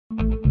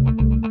Program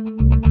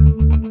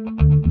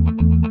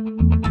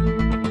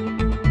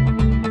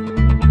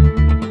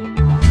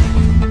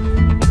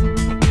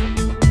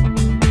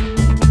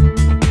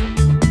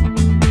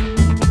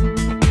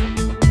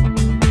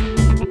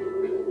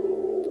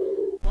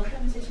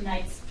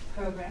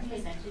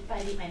presented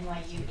by the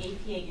NYU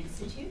APA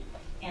Institute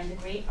and the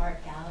Great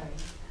Art Gallery.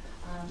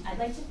 I'd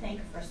like to thank,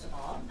 first of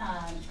all,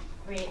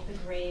 the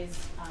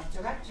Gray's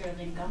director,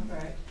 Lynn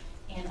Gumpert,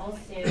 and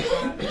also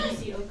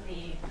Lucy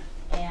Oakley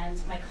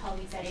and my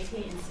colleagues at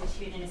APA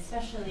Institute, and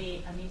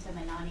especially Amita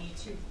Manani,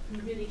 who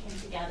really came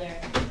together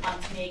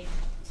to make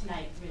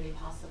tonight really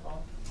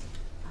possible.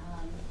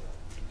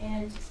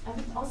 And I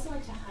would also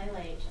like to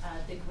highlight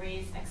the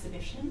Gray's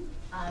exhibition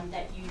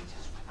that you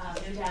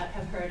no doubt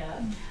have heard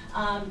of,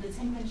 the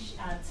Tseng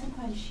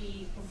Kwong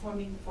Chi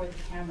Performing Before the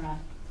Camera,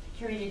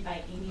 curated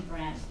by Amy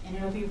Brandt, and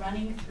it will be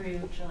running through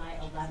July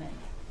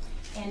 11th.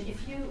 And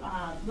if you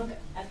look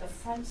at the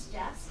front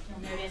desk,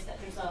 you'll notice that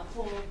there's a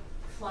whole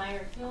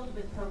flyer filled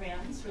with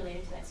programs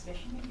related to the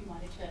exhibition. If you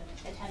wanted to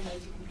attend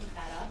those, you can pick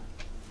that up.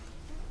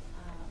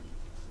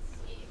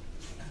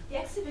 The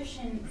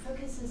exhibition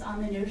focuses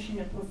on the notion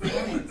of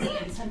performance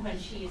in Tseng Kwong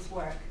Chi's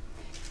work,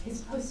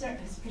 his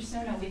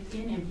persona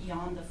within and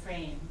beyond the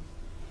frame.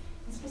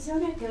 His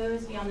persona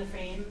goes beyond the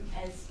frame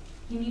as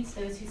he meets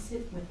those who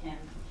sit with him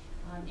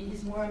in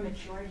his more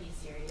majority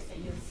series that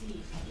you'll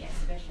see at the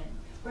exhibition,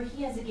 where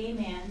he, as a gay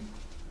man,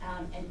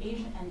 an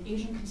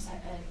Asian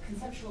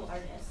conceptual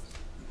artist,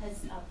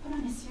 has put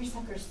on a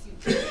seersucker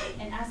suit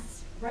and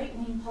asks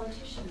right-wing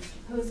politicians to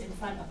pose in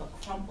front of a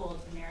crumpled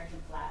American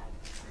flag.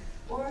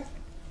 Or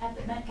at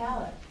the Met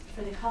Gala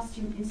for the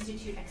Costume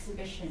Institute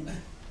exhibition,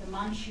 the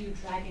Manchu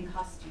dragon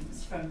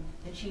costumes from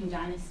the Qing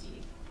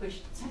dynasty,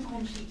 which Tseng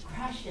Kwong Chi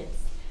crashes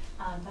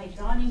by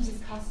donning his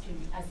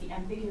costume as the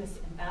ambiguous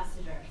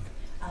ambassador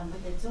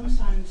with a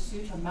Zhongshan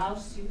suit or Mao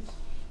suit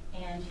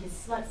and his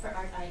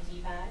SlutForArt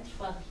ID badge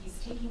while he's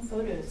taking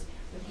photos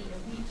with the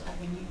elite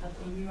of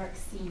the New York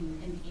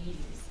scene in the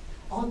 80s,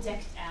 all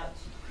decked out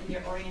in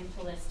their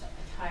Orientalist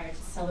attire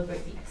to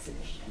celebrate the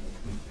exhibition.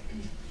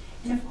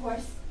 And of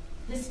course,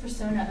 this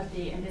persona of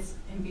the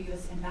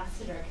ambiguous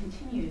ambassador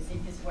continues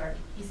in his work,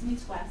 East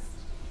Meets West,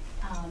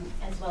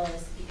 as well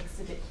as the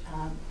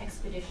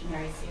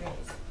expeditionary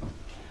series.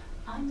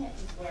 I met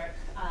his work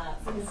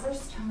for the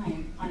first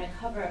time on a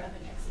cover of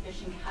an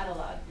exhibition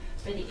catalog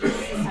for the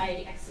Asia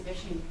Society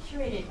exhibition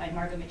curated by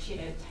Margot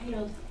Machado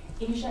titled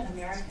Asia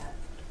America,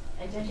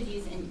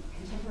 Identities in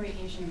Contemporary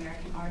Asian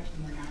American Art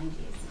in the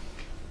 90s.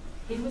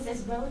 It was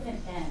as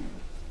relevant then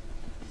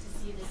to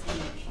see this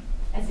image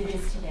as it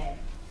is today,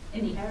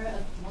 in the era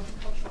of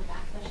multicultural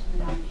backlash in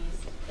the 90s,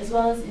 as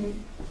well as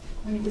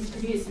when it was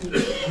produced in the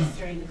 80s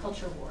during the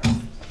culture wars,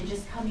 and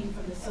just coming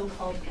from the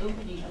so-called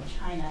opening of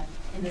China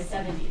in the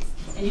 70s,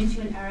 and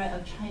into an era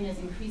of China's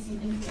increasing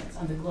influence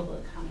on the global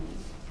economy.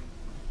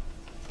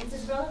 It's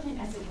as relevant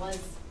as it was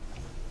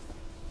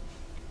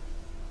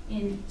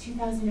in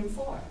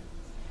 2004,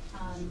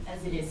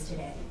 as it is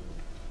today,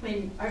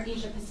 when Art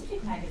Asia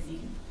Pacific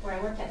magazine, where I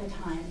worked at the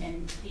time,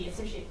 and the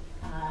associate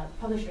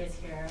publisher is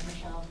here,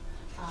 Michelle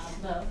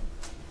Lowe.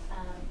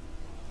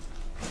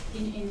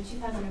 In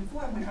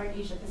 2004, when Art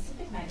Asia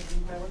Pacific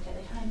magazine, where I worked at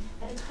the time,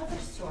 had a cover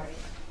story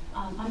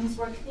on his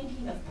work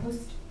thinking of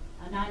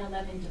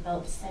post-9/11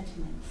 developed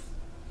sentiments.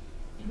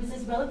 It was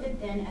as relevant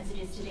then as it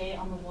is today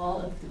on the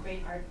walls of the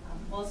Great Art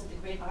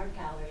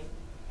Gallery,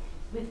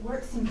 with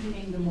works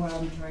including the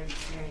Moral Majority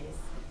series,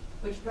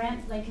 which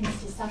Brandt likens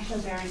to Sacha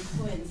Baron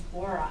Cohen's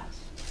Borat,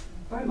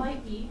 or it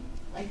might be,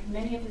 like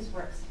many of his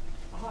works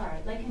are,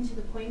 likened to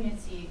the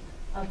poignancy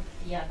of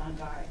the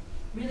avant-garde,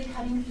 really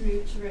cutting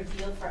through to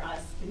reveal for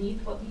us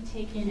beneath what we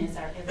take in as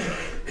our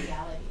everyday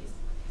realities.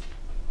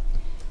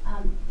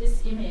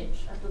 This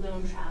image of the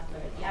lone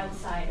traveler, the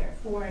outsider,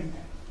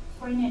 foreigner,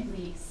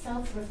 poignantly,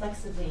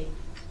 self-reflexively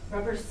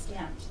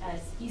rubber-stamped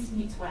as East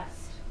meets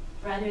West,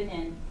 rather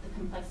than the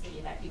complexity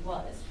that he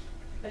was.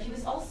 But he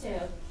was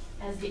also,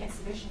 as the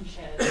exhibition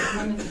shows,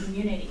 among the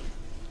community,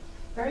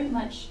 very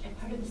much a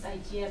part of this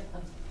idea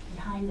of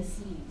behind the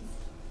scenes,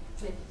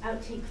 with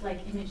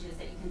outtake-like images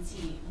that you can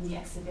see in the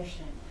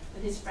exhibition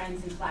with his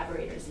friends and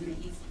collaborators in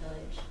the East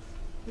Village.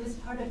 He was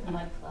part of the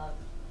Mud Club,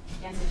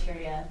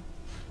 Danceteria,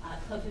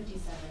 Club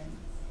 57,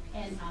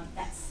 and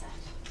that set,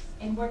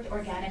 and worked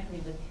organically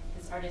with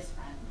his artist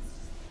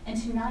friends.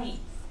 And tonight,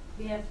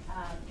 we have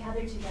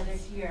gathered together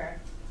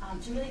here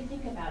to really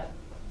think about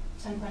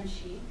Tseng Kwong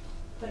Chi,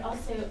 but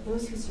also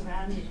those who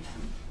surrounded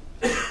him.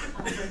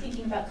 We're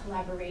thinking about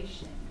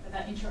collaboration,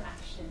 about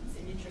interactions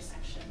and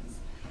intersections,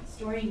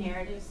 story,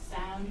 narratives,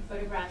 sound,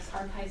 photographs,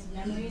 archives,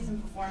 memories,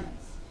 and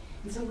performance.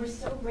 And so we're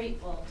so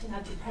grateful to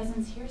have the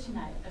presence here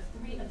tonight of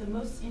three of the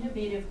most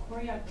innovative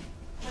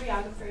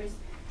choreographers,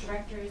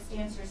 directors,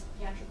 dancers,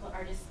 theatrical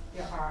artists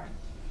there are.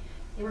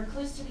 They were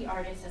close to the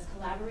artist as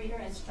collaborator,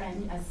 as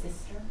friend, as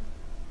sister.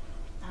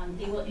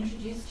 They will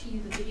introduce to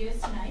you the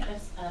videos tonight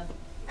of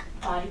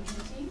body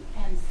painting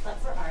and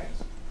SlutForArt.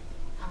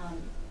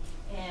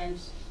 And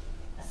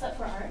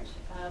SlutForArt,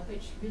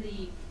 which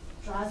really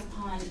draws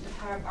upon the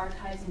power of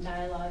archives and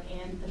dialogue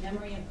and the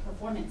memory and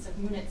performance of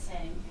Muna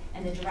Tseng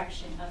and the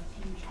direction of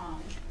Ping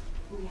Chong,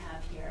 who we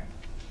have here.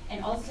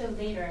 And also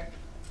later,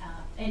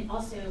 and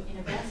also in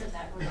advance of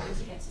that, we're going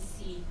to get to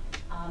see,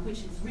 which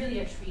is really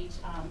a treat,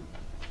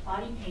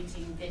 body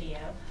painting video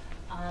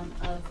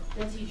of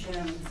Bilty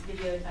Jones,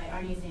 videoed by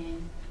Arnie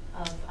Zane,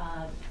 of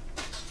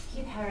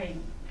Keith Haring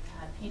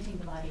painting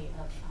the body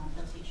of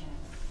Bilty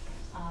Jones,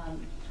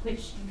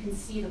 which you can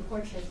see the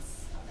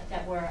portraits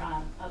that were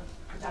of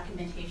the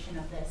documentation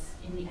of this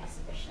in the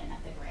exhibition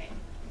at the Gray.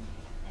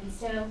 And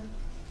so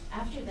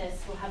after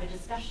this, we'll have a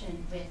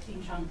discussion with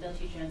Ping Chong,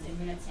 Bilty Jones, and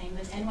Muna Tseng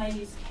with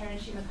NYU's Karen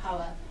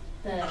Shimakawa,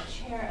 the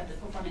chair of the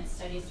Performance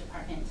Studies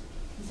Department.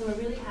 And so we're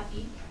really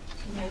happy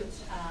to note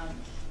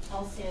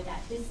also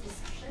that this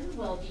discussion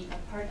will be a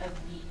part of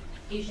the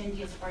Asian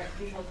Diasporic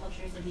Visual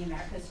Cultures in the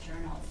Americas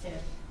Journal. So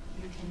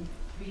you can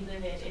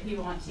relive it if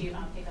you want to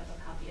pick up a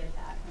copy of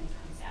that when it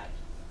comes out.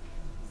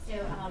 So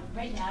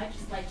right now, I'd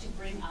just like to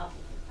bring up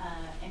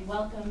and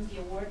welcome the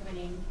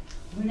award-winning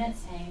Muna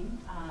Tseng.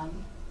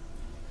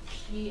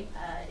 She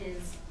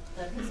is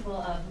the principal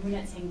of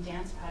Muna Tseng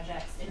Dance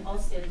Projects and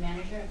also the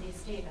manager of the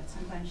estate of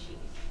Tseng Kwong Chi.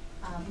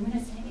 Muna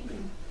Tseng,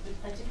 would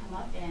like to come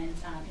up and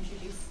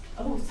introduce.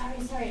 Oh, sorry,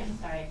 I'm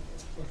sorry.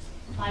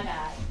 My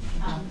bad.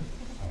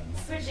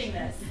 Switching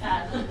this.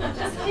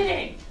 Just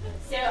kidding.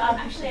 So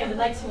actually, I would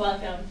like to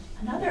welcome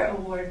another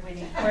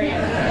award-winning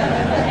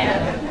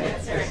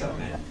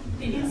choreographer,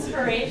 the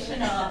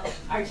inspirational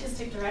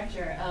artistic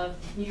director of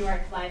New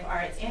York Live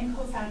Arts and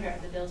co-founder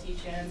of the Bilty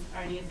Jones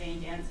Arnie Zane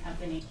Dance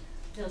Company,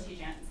 Bilty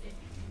Jones.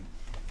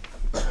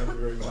 Thank you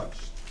very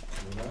much,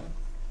 Muna.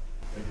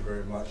 Thank you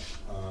very much,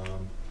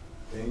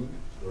 Ping,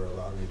 for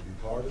allowing me to be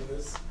part of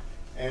this.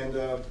 And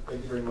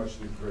thank you very much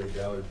to the Gray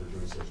Gallery for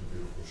doing such a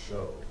beautiful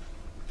show.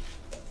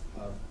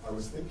 I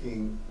was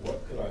thinking,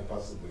 what could I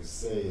possibly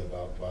say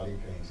about body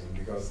painting?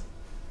 Because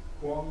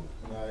Kwong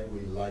and I,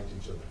 we liked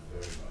each other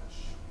very much.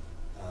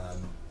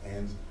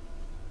 And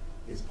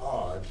it's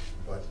odd,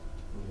 but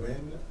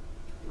when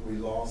we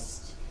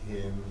lost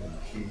him and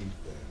Keith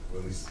and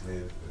Willie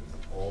Smith and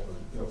all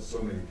the,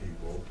 so many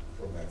people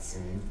from that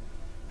scene,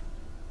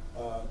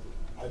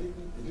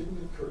 it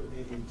didn't occur to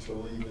me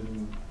until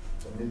even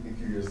maybe a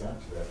few years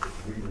after that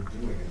we were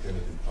doing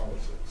identity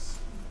politics.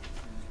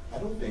 I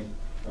don't think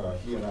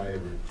he and I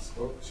ever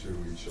spoke to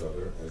each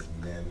other as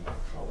men of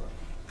color.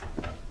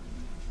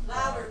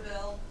 Louder,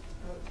 Bill.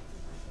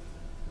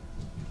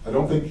 I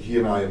don't think he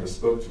and I ever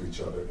spoke to each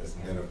other as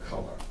men of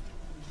color,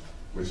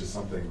 which is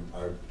something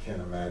I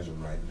can't imagine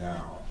right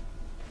now.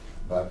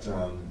 But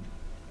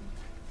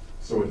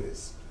so it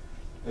is.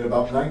 In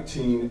about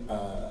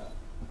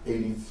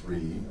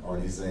 1983,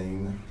 Arnie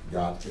Zane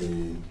got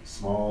a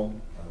small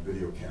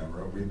video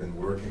camera. We've been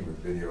working with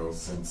video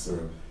since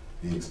the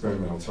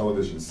Experimental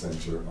Television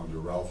Center under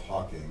Ralph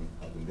Hawking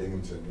up in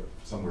Binghamton,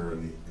 somewhere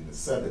in the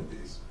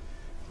 70s.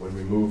 When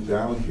we moved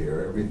down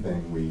here,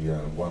 everything, we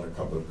won a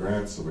couple of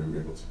grants, so we were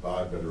able to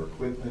buy better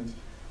equipment.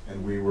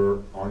 And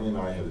Arnie and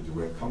I had a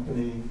duet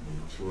company. We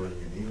were touring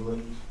in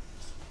England.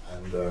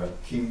 And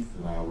Keith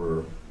and I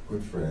were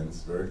good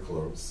friends, very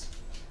close.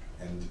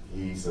 And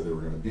he said they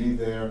were going to be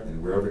there,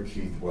 and wherever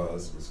Keith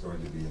was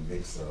going to be a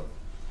mix of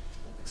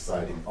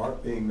exciting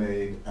art being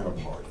made and a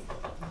party.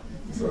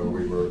 So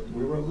we were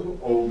a little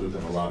older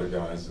than a lot of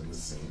guys in the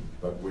scene,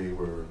 but we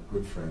were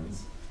good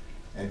friends.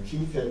 And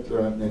Keith had,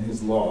 in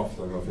his loft, I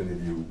don't know if any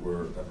of you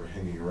were ever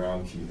hanging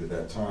around Keith at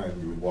that time,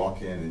 you would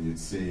walk in and you'd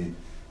see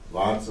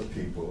lots of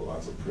people,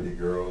 lots of pretty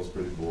girls,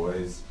 pretty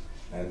boys,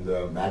 and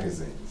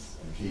magazines.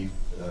 And Keith,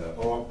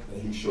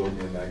 he showed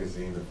me a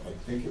magazine, I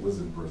think it was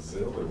in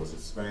Brazil, or was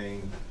it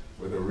Spain,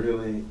 with a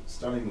really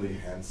stunningly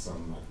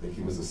handsome, I think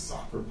he was a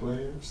soccer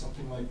player or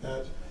something like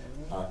that,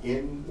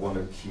 in one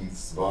of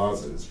Keith's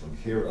vases from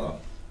here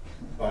up,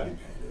 body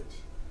painted.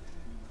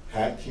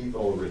 Had Keith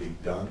already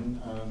done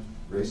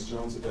Grace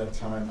Jones at that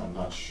time? I'm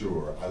not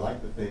sure. I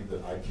like to think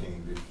that I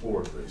came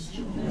before Grace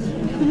Jones.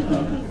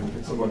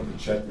 If someone could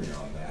check me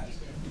on that.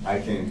 I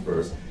came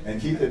first.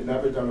 And Keith had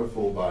never done a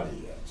full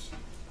body yet.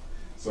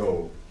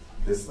 So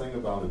this thing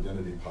about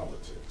identity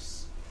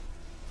politics,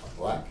 a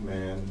black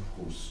man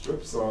who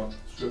strips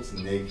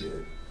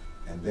naked,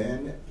 and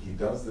then he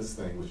does this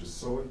thing which is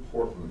so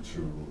important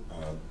to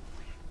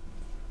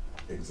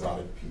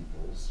exotic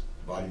peoples,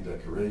 body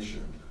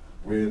decoration,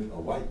 with a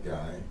white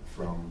guy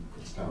from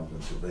Kutztown,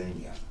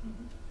 Pennsylvania.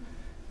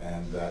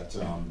 And that,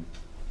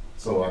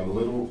 so I'm a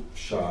little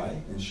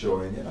shy in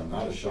showing it. I'm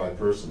not a shy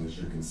person, as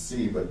you can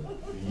see, but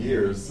the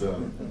years,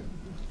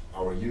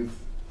 our youth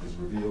is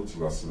revealed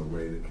to us in a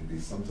way that can be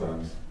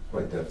sometimes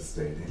quite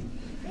devastating.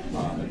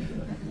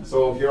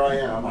 So here I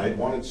am. I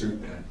wanted to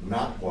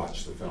not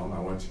watch the film. I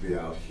wanted to be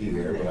out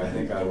here, but I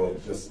think I will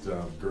just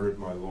gird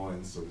my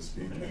loins, so to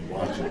speak, and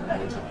watch it one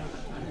more time.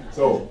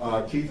 So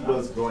Keith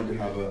was going to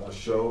have a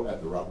show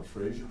at the Robert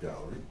Fraser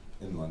Gallery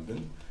in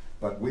London,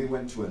 but we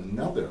went to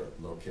another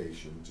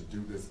location to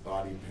do this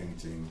body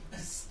painting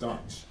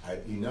stunt.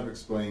 He never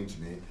explained to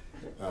me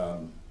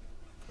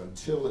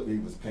until he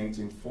was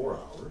painting 4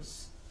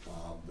 hours,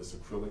 this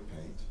acrylic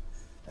paint,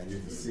 And you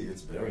can see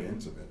it's very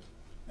intimate.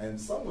 And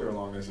somewhere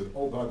along I said,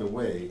 oh, by the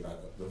way,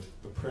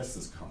 the press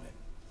is coming.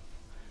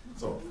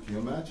 So can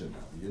you imagine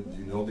now?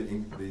 You know the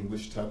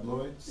English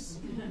tabloids?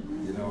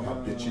 You know how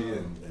bitchy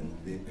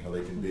and how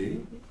they can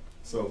be?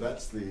 So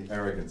that's the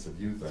arrogance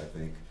of youth, I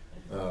think.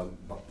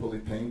 Fully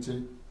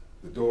painted,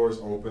 the doors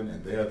open,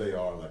 and there they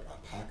are, like a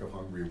pack of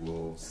hungry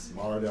wolves,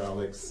 smart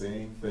Alex,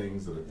 saying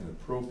things that are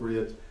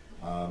inappropriate.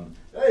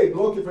 Hey,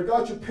 bloke, you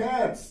forgot your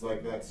pants,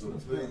 like that sort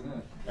of thing.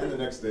 And the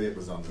next day it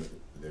was on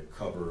the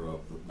cover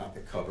of, not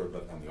the cover,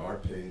 but on the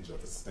art page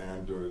of the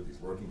Standard, these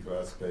working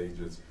class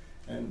pages.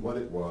 And what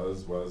it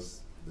was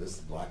this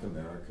black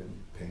American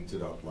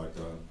painted up like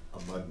a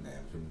mud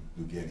man from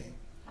New Guinea.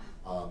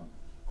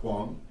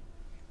 Kwong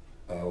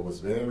was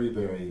very,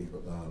 very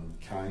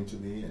kind to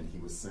me, and he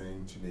was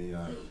saying to me,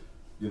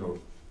 you know,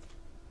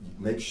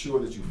 make sure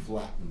that you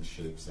flatten the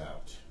shapes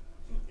out,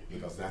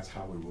 because that's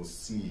how we will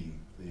see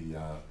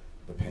the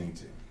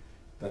painting.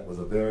 That was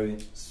a very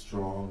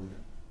strong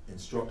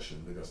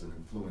instruction, because it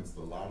influenced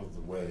a lot of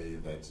the way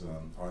that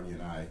Arnie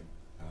and I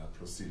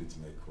proceeded to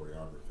make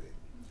choreography.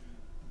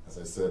 As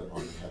I said,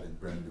 Arnie had a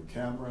brand new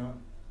camera.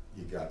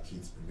 He got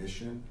Keith's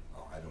permission.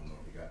 Oh, I don't know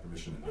if he got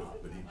permission or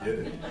not, but he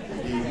did it.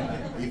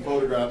 He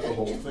photographed the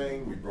whole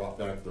thing. We brought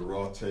back the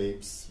raw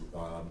tapes.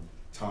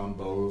 Tom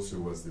Bowes,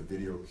 who was the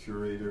video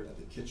curator at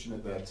the kitchen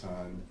at that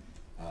time,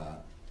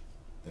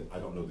 I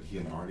don't know that he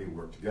and Arnie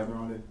worked together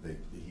on it.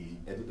 He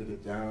edited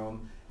it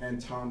down, and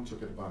Tom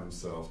took it upon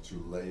himself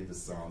to lay the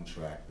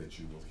soundtrack that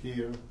you will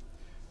hear,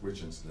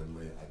 which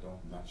incidentally,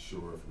 I'm not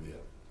sure if we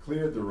have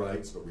cleared the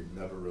rights, but we've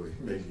never really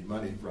made any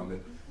money from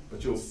it.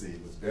 But you'll see,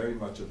 it was very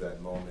much of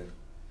that moment.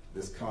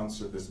 This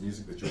concert, this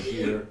music that you'll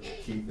hear,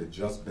 Keith had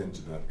just been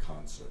to that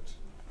concert.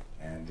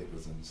 And it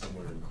was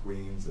somewhere in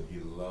Queens, and he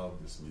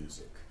loved this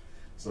music.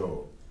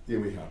 So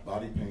here we have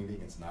body painting.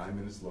 It's 9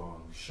 minutes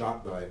long,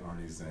 shot by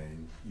Arnie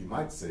Zane, you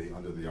might say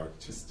under the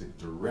artistic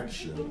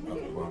direction of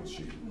Kwong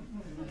Chi,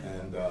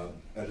 and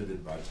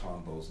edited by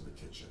Tom Bowes of the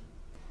kitchen.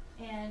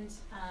 And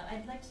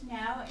I'd like to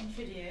now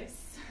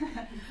introduce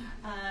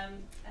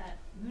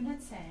Muna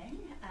Tseng,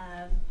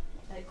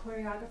 a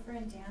choreographer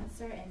and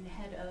dancer and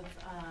head of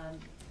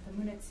the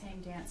Muna Tseng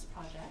Dance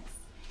Projects,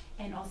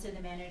 and also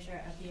the manager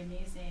of the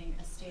amazing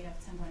estate of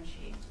Tseng Kwong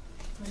Chi.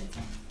 Muna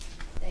Tseng.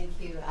 Thank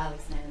you,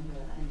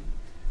 Alexandra. And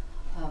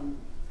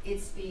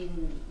it's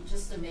been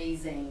just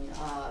amazing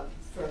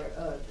for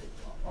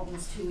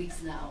almost 2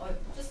 weeks now, or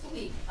just a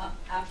week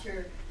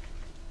after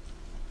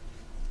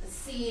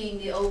seeing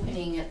the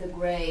opening at the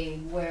Gray,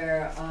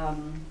 where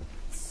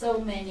so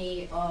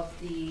many of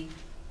the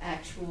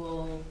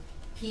actual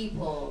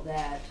people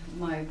that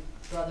my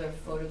brother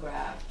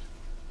photographed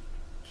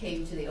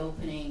came to the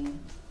opening.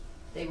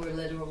 They were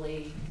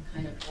literally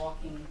kind of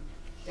walking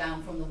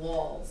down from the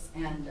walls,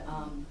 and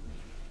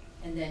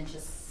then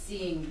just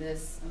seeing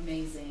this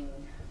amazing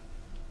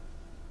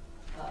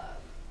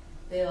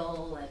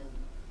Bill and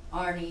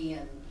Arnie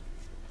and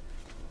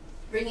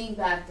bringing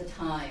back the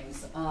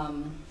times.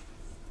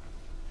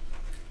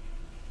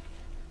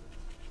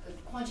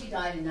 Kwong Chi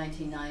died in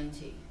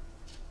 1990,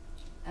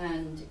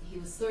 and he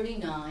was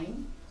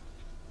 39.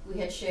 We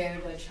had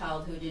shared a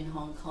childhood in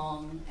Hong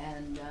Kong,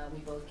 and we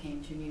both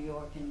came to New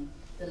York in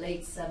the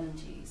late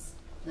 70s,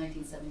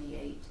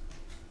 1978,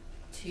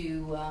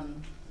 to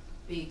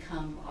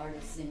become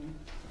artists in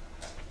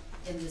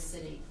the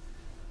city.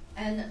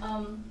 And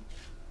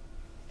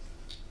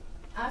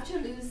after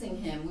losing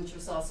him, which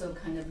was also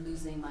kind of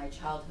losing my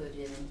childhood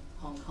in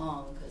Hong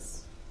Kong,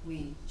 because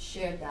we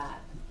shared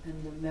that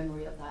and the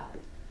memory of that,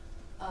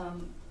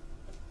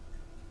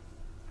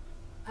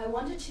 I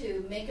wanted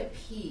to make a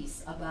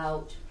piece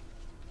about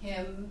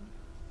him,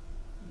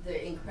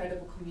 the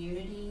incredible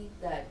community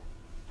that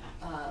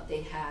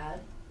they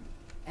had,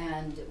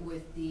 and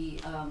with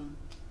the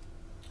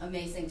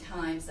amazing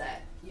times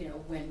that, you know,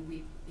 when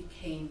we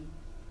became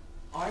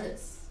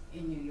artists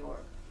in New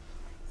York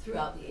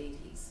throughout the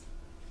 80s.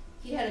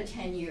 He had a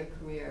 10-year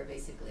career,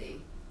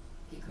 basically.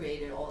 He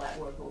created all that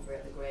work over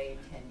at the Gray in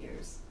 10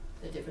 years,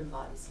 the different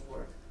bodies of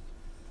work.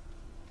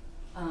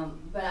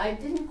 But I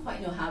didn't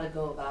quite know how to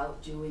go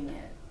about doing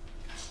it.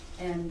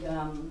 And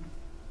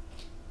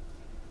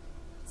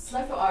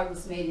SlutForArt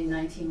was made in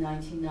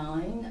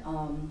 1999.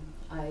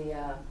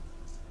 I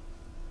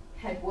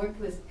had worked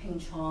with Ping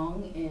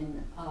Chong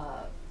in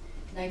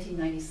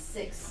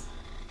 1996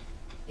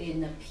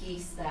 in a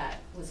piece that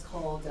was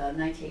called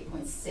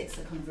 98.6,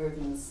 A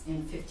Convergence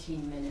in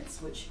 15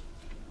 Minutes, which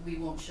we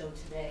won't show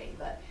today.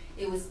 But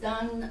it was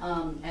done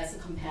as a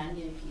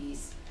companion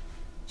piece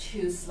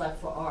to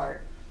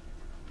SlutForArt.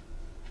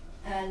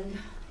 And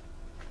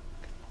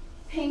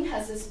Ping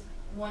has this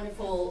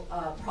wonderful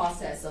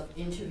process of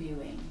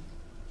interviewing.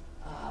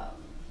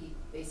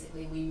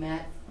 We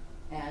met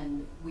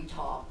and we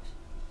talked,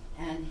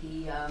 and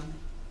he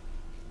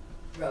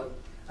wrote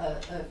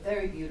a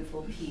very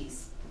beautiful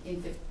piece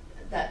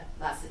that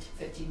lasted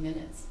 15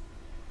 minutes.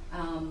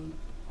 And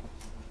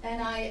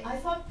I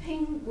thought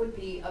Ping would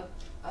be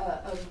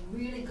a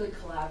really good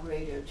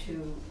collaborator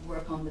to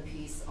work on the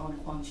piece on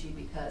Kwong Chi,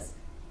 because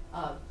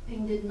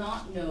Ping did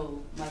not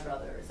know my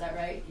brother, is that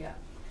right? Yeah.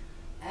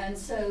 And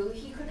so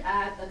he could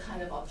add a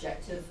kind of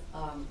objective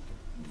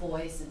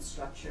voice and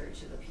structure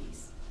to the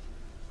piece.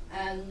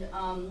 And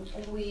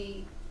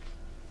we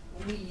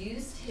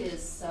used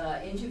his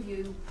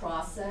interview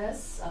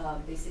process,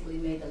 basically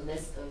made a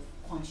list of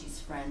Kwong Chi's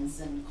friends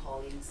and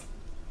colleagues.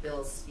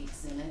 Bill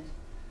speaks in it,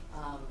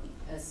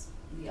 as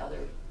the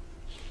other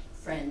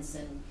friends,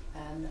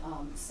 and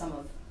some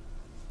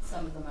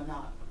of them are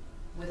not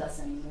with us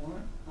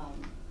anymore.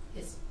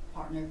 His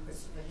partner,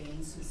 Christopher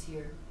Haynes, who's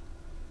here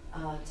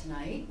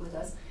tonight with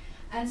us.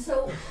 And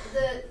so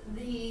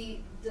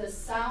the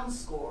sound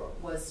score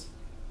was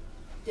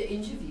the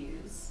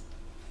interviews,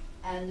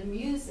 and the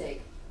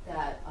music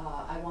that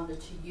I wanted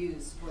to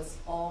use was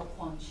all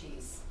Kwong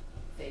Chi's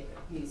favorite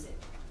music.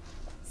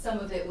 Some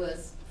of it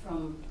was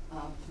from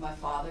my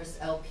father's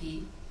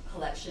LP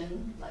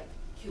collection, like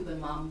Cuban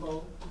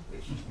Mambo,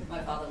 which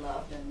my father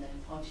loved and then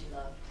Kwong Chi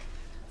loved.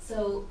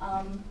 So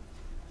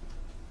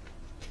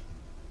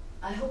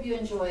I hope you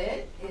enjoy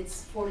it.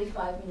 It's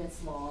 45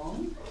 minutes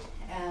long,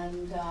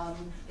 and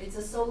it's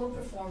a solo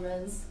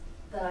performance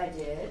that I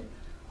did.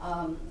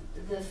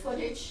 The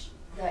footage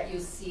that you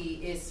see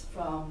is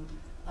from,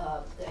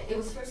 it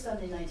was first done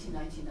in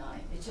 1999.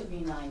 It took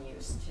me 9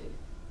 years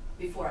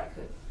before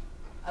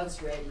I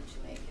was ready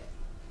to make it.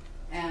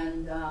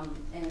 And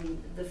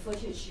the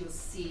footage you'll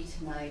see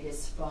tonight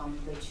is from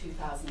the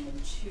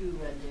 2002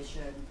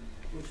 rendition,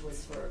 which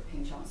was for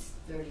Ping Chong's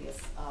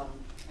 30th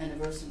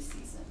anniversary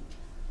season.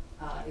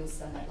 It was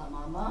done at La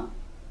Mama,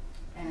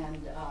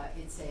 and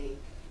it's a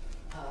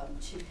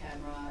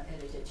two-camera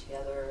edited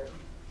together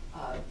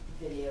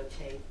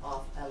videotape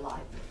of a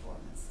live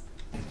performance.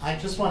 I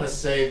just want to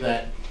say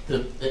that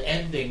the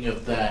ending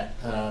of that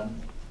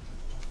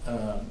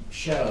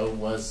show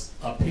was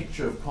a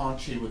picture of Kwong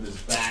Chi with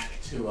his back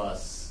to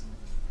us,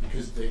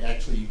 because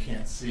actually you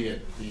can't see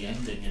it, the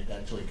ending, it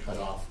actually cut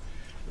off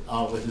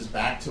with his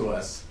back to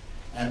us.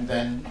 And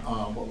then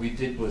what we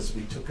did was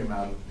we took him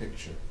out of the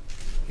picture.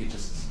 He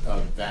just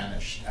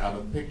vanished out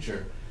of the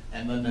picture.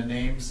 And then the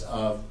names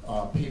of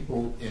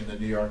people in the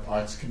New York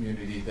arts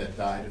community that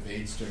died of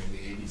AIDS during the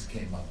 80s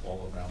came up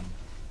all around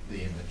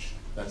the image.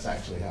 That's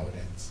actually how it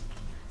ends.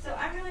 So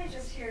I'm really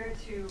just here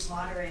to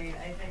moderate.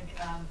 I think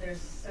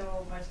there's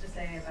so much to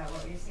say about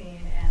what we've seen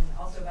and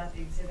also about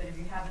the exhibit. If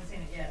you haven't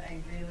seen it yet, I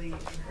really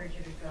encourage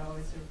you to go.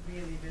 It's a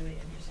really, really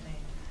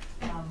interesting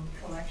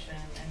collection,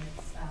 and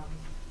it's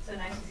so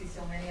nice to see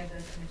so many of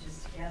those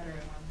images together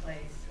in one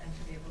place and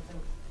to be able to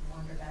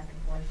wander back and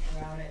forth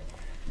throughout it.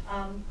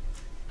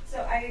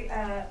 So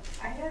I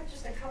have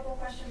just a couple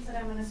questions that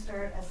I'm going to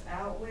start us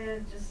out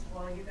with, just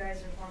while you guys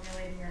are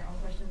formulating your own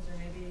questions, or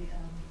maybe you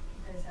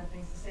guys have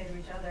things to say to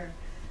each other.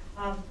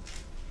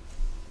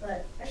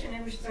 But actually,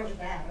 maybe we should start with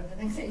that, or the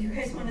things that you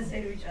guys want to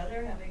say to each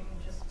other, having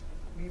just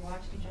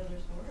rewatched each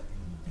other's work.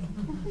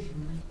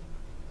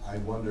 I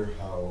wonder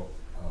how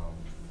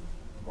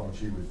Kwong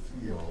Chi would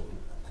feel.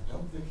 I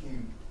don't think he,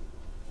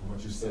 from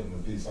what you said in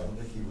the piece, I don't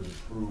think he would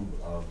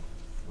approve of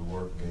the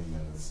work being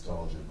a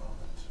nostalgia moment.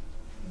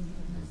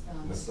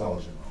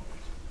 Nostalgia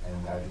moment.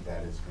 And I think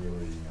that is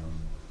really,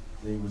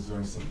 he was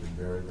doing something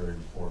very, very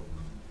important.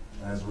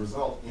 And as a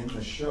result, in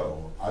the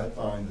show, I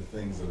find the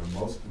things that are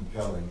most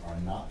compelling are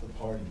not the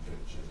party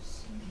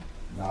pictures,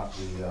 not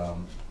the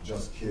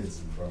just kids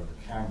in front of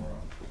a camera,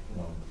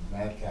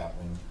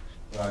 madcapping,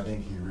 but I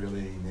think he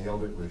really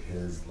nailed it with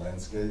his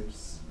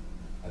landscapes.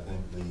 I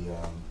think the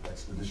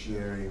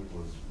expeditionary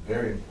was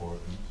very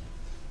important.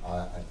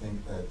 I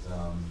think that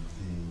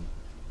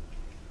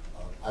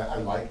I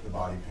like the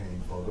body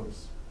painting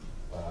photos,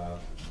 but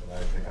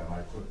I think I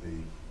might put the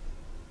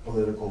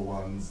political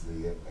ones,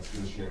 the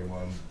expeditionary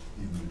ones,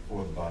 even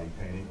before the body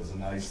painting. It was a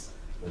nice,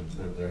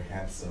 they're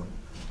handsome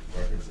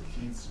records of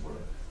Keith's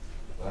work.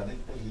 But I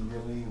think that he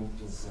really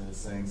was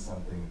saying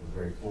something that was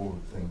very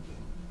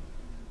forward-thinking.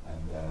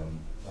 And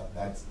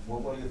that's,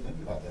 what do you think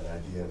about that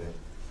idea that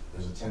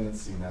there's a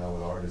tendency now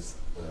with artists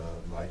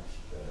like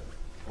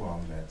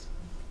Kwong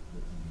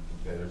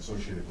that are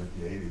associated with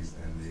the 80s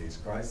and the AIDS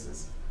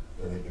crisis,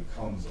 that it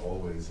becomes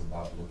always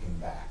about looking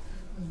back.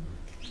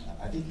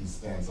 I think he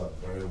stands up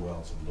very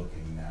well to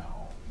looking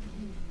now.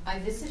 I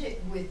visited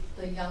with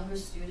the younger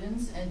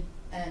students,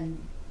 and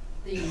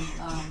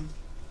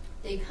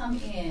they come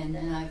in,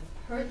 and I've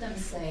heard them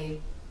say,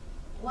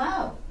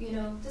 wow,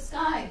 this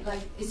guy,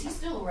 like, is he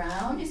still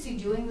around? Is he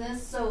doing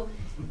this? So,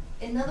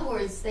 in other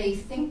words, they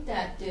think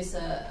that there's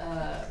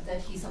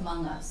that he's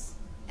among us,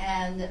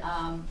 and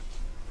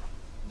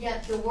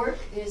yet the work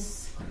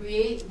was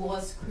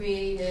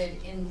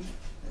created in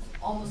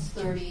almost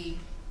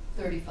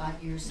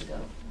 35 years ago,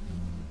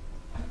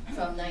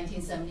 from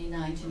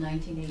 1979 to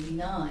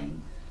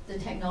 1989. The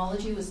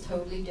technology was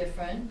totally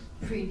different,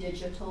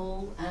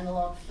 pre-digital,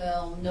 analog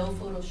film, no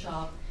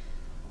Photoshop.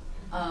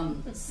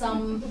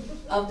 Some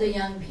of the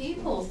young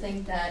people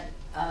think that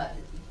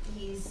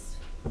he's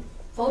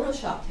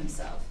photoshopped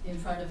himself in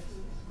front of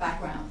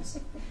backgrounds.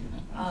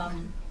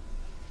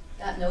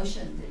 That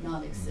notion did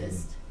not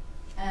exist.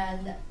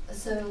 And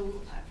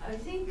so I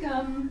think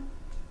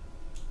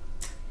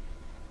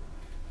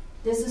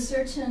there's a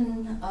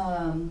certain,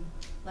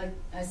 like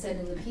I said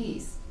in the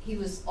piece, he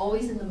was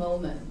always in the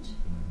moment.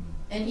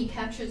 And he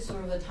captured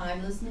sort of a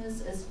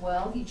timelessness as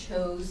well. He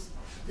chose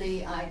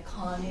the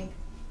iconic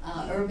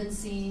urban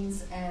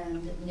scenes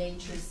and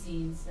nature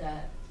scenes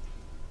that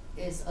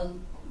is,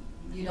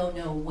 you don't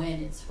know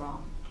when it's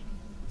from.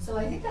 So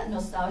I think that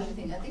nostalgia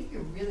thing, I think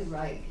you're really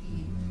right.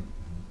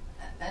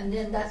 And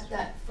then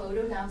that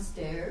photo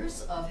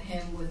downstairs of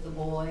him with the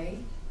boy,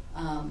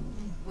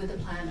 with the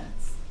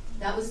planets,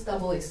 that was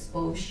double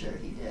exposure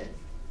he did.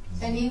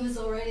 And he was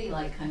already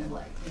like, kind of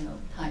like, you know,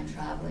 time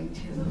traveling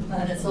to the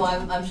planet. So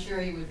I'm sure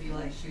he would be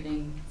like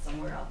shooting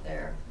somewhere out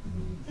there.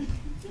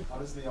 How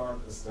does the art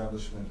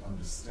establishment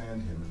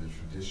understand him in the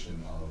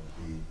tradition of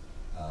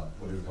the,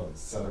 what do we call it,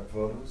 setup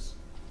photos?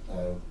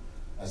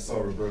 I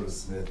saw Roberta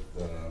Smith,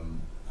 I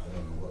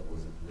don't know, what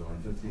was it,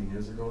 15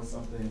 years ago or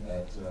something,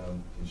 at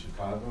in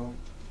Chicago.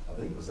 I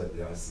think it was at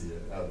the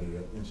ICA,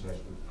 the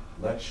International,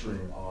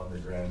 lecturing on the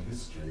grand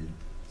history,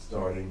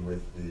 starting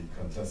with the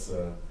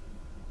Contessa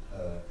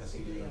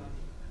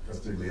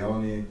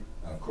Castiglione,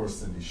 of course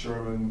Cindy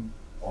Sherman,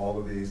 all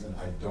of these, and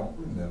I don't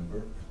remember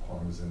if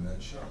Kwong was in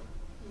that show.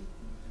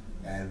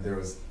 And there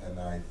was, and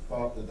I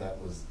thought that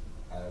was,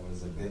 I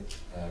was a bit,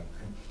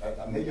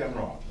 maybe I'm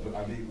wrong, but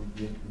I'd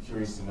be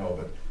curious to know,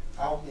 but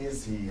how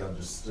is he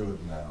understood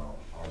now,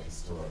 art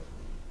historically?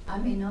 I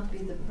may not be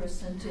the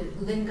person to,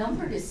 Lynn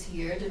Gumpert is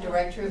here, the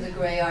director of the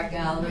Gray Art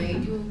Gallery.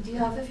 Do you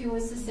have a few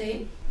words to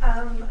say?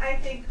 I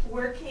think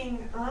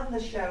working on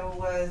the show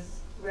was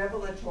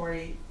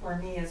revelatory for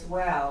me as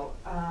well,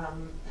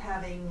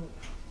 having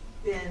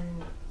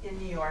been in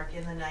New York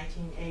in the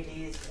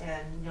 1980s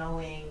and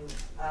knowing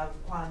of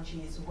Kwong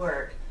Chi's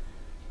work.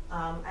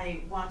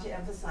 I want to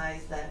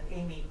emphasize that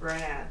Amy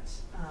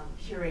Brandt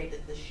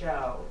curated the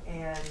show,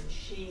 and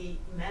she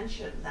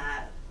mentioned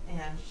that,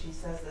 and she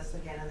says this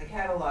again in the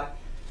catalog,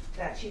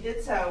 that she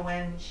did so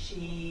when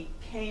she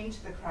came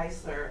to the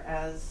Chrysler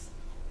as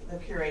the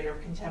curator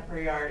of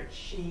contemporary art.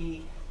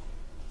 She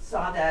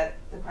saw that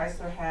the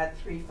Chrysler had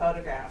 3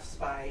 photographs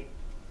by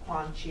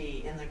Kwong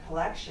Chi in the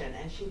collection,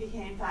 and she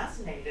became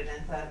fascinated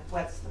and thought,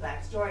 what's the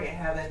backstory? I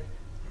haven't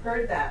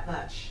heard that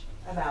much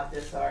about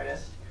this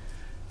artist.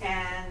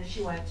 And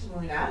she went to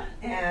Muna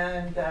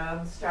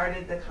and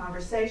started the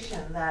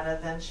conversation that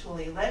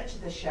eventually led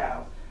to the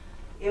show.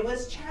 It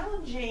was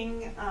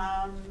challenging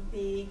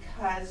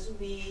because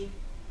we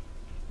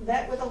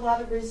met with a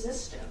lot of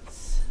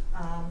resistance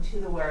to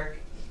the work.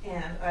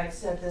 And I've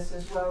said this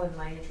as well in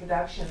my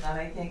introduction, that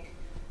I think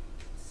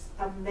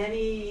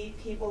many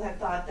people have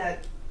thought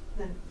that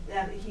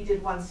he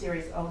did one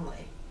series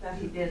only, that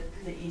he did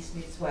the East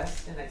Meets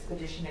West and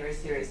Expeditionary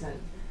series, and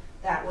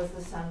that was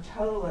the sum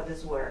total of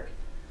his work.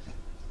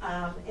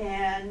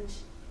 And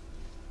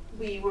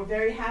we were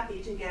very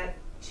happy to get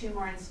 2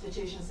 more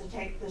institutions to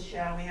take the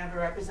show. We have a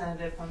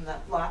representative from the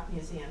Block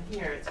Museum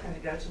here. It's going to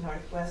go to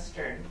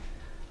Northwestern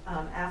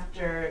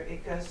after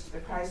it goes to the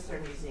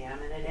Chrysler Museum,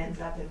 and it ends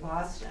up in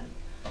Boston.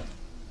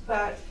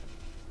 But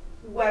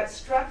what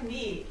struck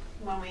me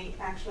when we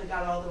actually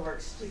got all the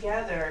works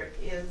together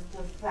is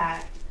the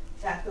fact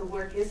that the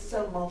work is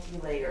so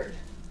multi-layered.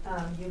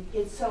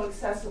 It's so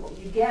accessible.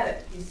 You get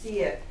it, you see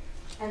it,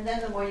 and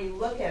then the more you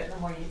look at it, the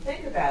more you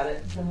think about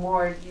it, the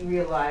more you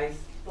realize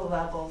the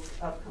levels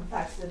of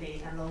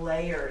complexity and the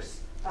layers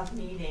of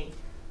meaning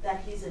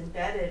that he's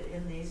embedded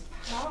in these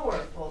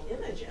powerful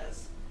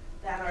images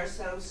that are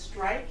so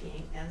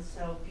striking and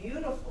so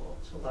beautiful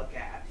to look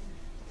at.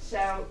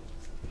 So,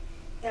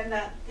 and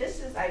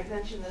this is, I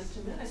mentioned this to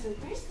Muna, I said,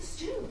 where's the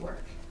student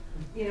work?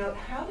 You know,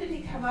 how did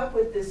he come up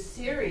with this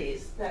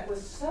series that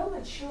was so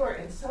mature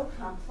and so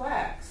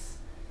complex?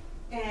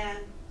 And,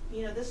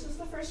 you know, this was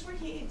the first work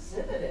he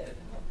exhibited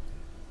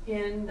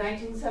in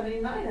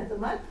 1979 at the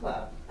Mud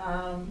Club.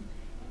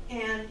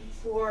 And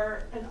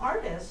for an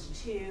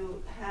artist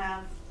to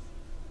have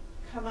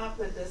come up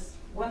with this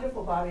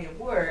wonderful body of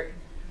work,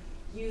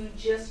 you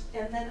just,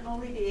 and then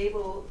only be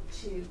able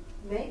to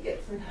make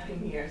it for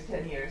 9 years,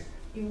 10 years,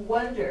 you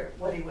wonder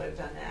what he would have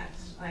done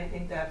next. I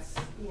think that's,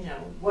 you know,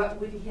 what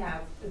would he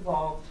have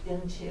evolved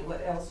into?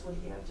 What else would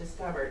he have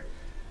discovered?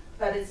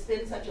 But it's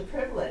been such a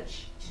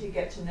privilege to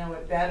get to know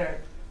it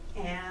better,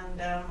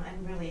 and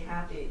I'm really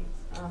happy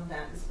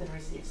that it's been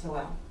received so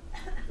well.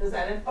 Does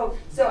that, oh,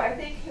 so I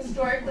think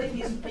historically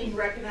he's being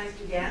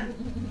recognized again,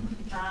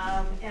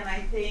 and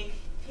I think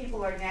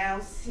people are now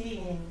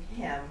seeing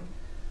him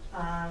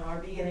or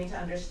beginning to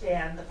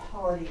understand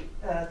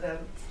the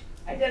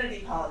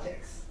identity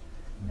politics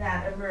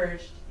that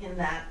emerged in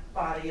that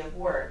body of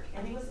work.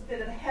 And he was a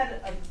bit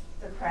ahead of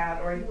the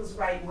crowd, or he was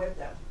right with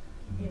them.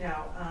 You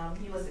know,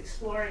 he was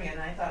exploring it,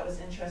 and I thought it was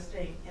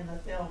interesting in the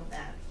film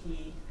that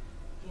he,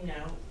 you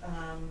know,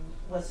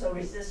 was so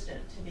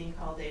resistant to being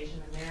called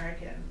Asian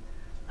American.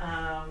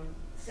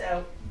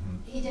 So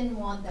he didn't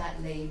want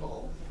that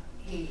label.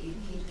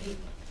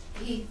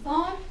 He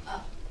thought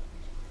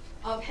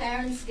our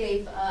parents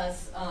gave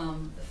us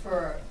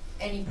for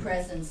any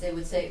presents, they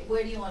would say,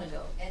 where do you want to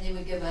go? And they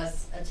would give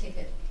us a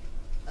ticket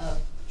of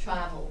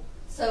travel.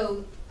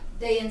 So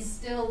they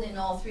instilled in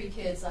all three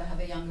kids, I have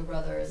a younger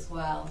brother as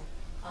well,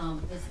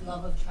 this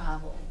love of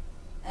travel.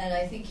 And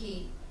I think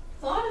he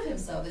thought of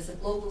himself as a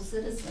global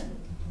citizen.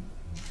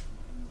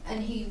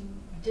 And he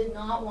did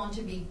not want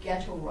to be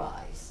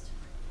ghettoized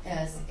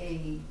as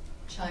a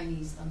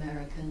Chinese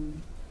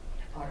American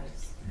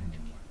artist.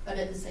 But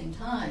at the same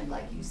time,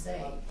 like you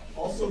say.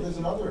 Also, there's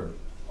another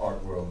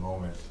art world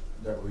moment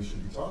that we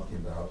should be talking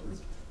about.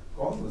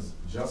 Kwong was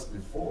just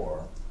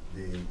before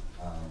the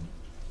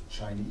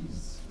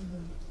Chinese,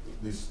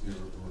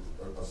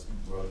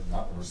 well,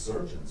 not a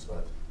resurgence,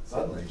 but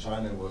suddenly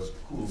China was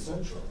cool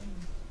central.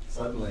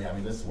 Suddenly, I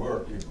mean, this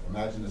work,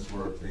 imagine this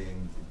work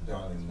being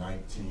done in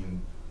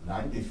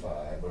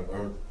 1995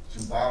 or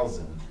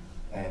 2000,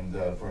 and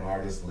for an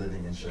artist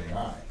living in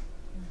Shanghai,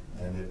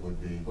 and it would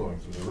be going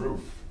through the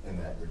roof in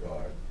that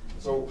regard.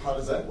 So how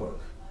does that work?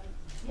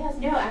 Yes,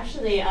 no,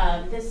 actually,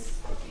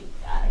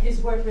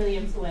 his work really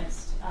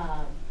influenced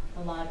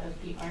a lot of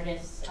the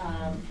artists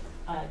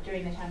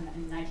during the time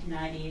in the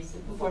 1990s, the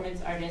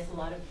performance artists. A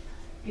lot of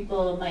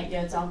people might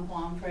know Tseng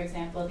Kwong, for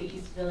example, the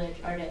East Village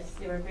artists.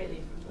 They were greatly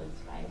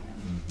influenced by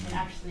him, and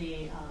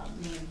actually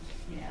named,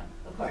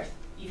 of course,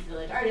 East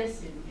Village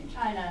artists in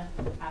China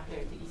after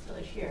the East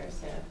Village here.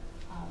 So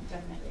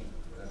definitely.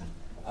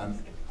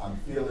 I'm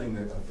feeling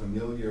a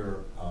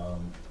familiar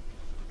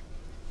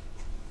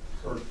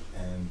hurt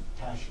and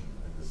passion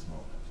at this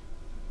moment,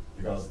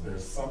 because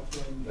there's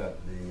something that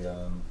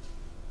the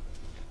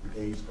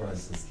AIDS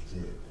crisis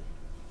did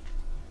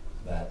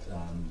that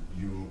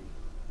you,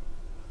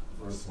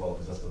 first of all,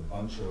 was just a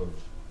bunch of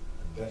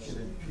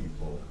decadent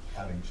people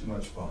having too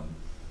much fun,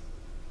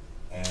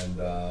 and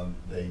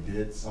they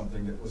did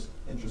something that was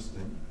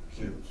interesting,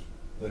 cute.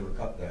 They were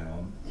cut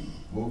down,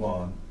 move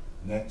on,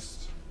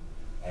 next.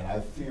 And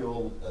I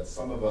feel that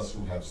some of us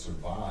who have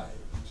survived,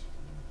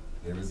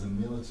 there is a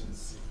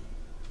militancy.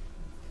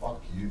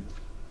 Fuck you.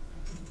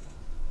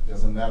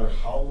 Doesn't matter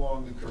how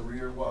long the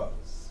career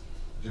was,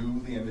 do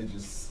the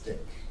images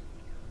stick?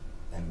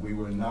 And we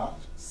were not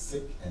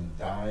sick and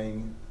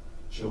dying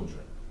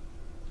children.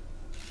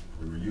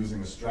 We were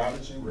using a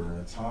strategy, we were in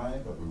a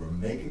time, but we were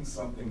making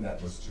something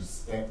that was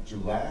to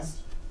last,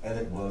 and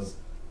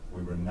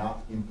we were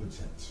not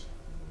impotent.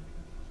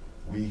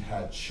 We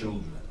had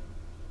children.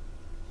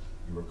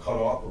 We were cut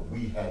off, but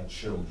we had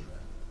children.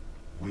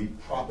 We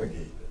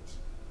propagated.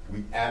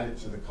 We added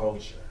to the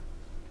culture.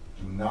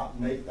 Do not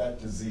make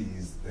that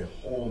disease the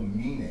whole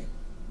meaning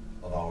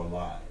of our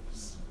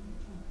lives.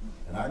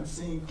 And I'm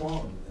seeing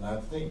Kwong, and I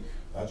think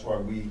that's why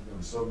I'm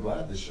so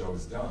glad this show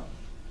is done.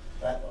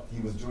 That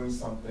he was doing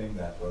something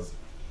that was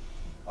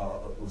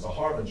it was a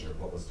harbinger of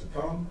what was to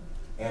come,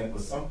 and it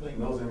was something,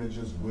 those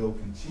images will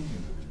continue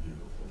to be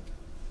beautiful.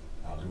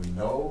 Now, do we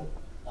know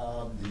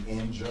the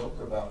in-joke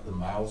about the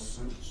mouse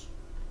suit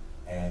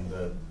and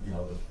the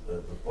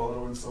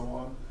photo and so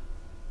on?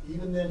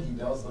 Even then, he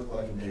does look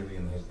like an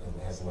alien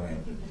that has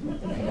landed.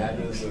 And that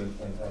is a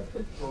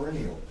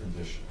perennial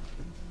condition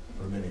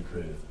for many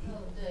creative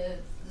people.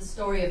 The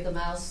story of the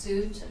mouse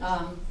suit,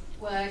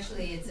 well,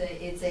 actually,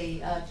 it's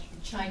a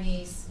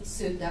Chinese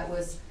suit that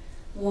was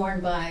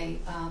worn by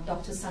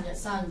Dr. Sun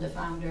Yat-sen, the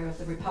founder of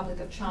the Republic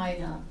of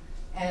China,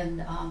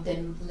 and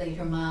then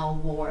later Mao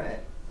wore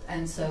it,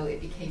 and so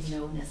it became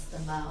known as the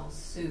Mao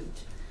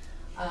suit.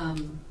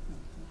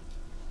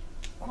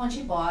 Kwong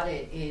Chi bought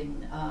it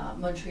in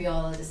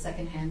Montreal at a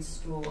secondhand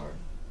store,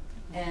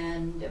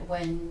 and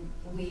when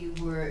we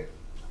were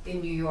in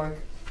New York,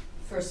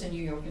 first in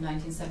New York in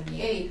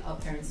 1978, our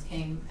parents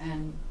came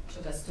and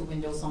took us to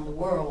Windows on the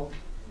World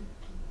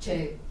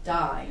to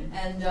dine,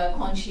 and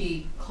Kwong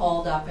Chi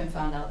called up and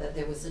found out that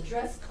there was a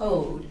dress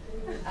code,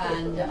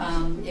 and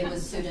it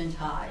was suit and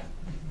tie.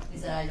 He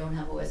said, I don't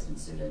have a Western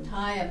suit and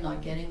tie, I'm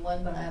not getting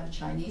one, but I have a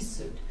Chinese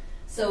suit.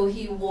 So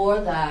he wore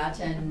that,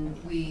 and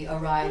we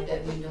arrived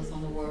at Windows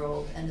on the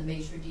World, and the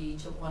maitre d'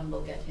 took one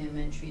look at him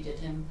and treated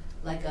him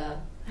like a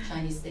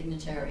Chinese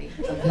dignitary,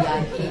 a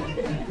VIP.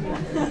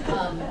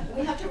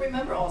 We have to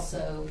remember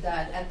also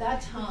that at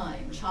that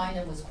time,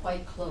 China was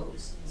quite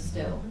closed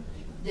still.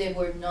 There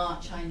were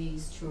not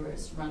Chinese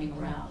tourists running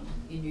around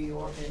in New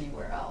York or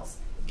anywhere else.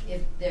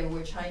 If there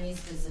were Chinese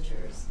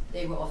visitors,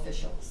 they were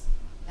officials,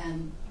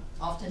 and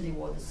often they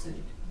wore the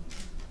suit.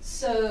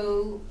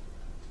 So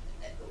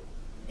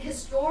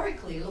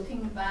historically,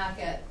 looking back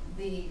at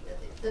the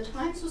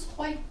times was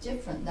quite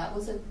different. That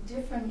was a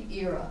different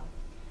era.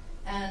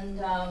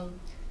 And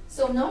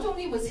so not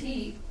only was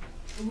he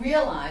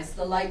realized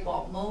the light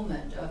bulb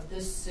moment of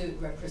this suit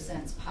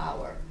represents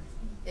power,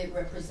 it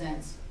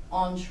represents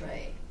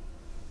entree.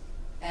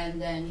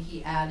 And then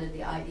he added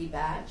the ID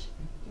badge,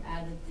 he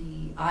added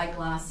the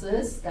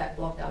eyeglasses that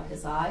blocked out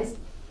his eyes.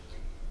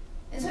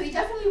 And so he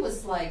definitely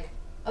was like,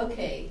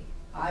 okay,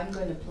 I'm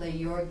going to play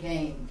your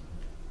game.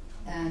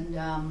 And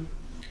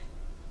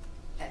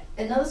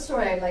another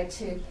story I'd like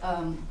to,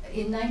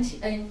 in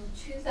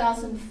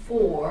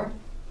 2004,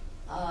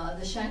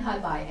 the Shanghai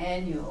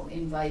Biennial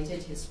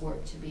invited his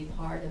work to be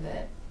part of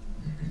it.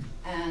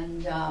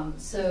 And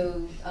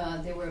so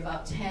there were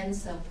about 10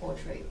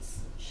 self-portraits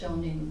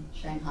shown in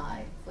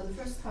Shanghai for the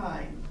first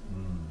time.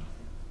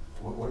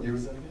 What year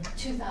was that again?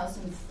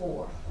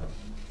 2004.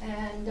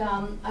 And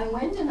I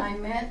went and I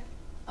met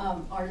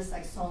artists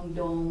like Song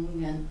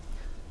Dong,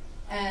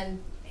 and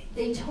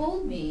they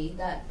told me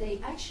that they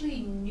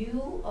actually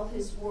knew of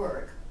his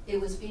work. It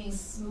was being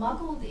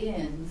smuggled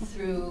in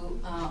through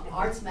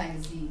arts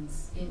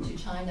magazines into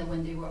China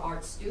when they were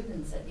art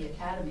students at the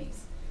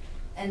academies.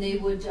 And they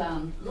would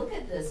look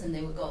at this and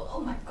they would go, oh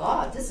my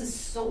God, this is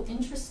so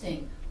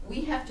interesting.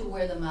 We have to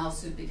wear the Mao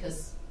suit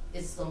because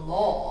it's the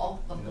law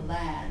of the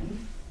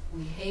land.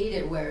 We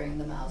hated wearing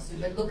the Mao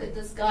suit, but look at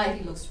this guy,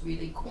 he looks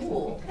really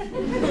cool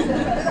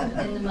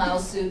in the Mao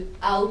suit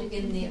out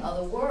in the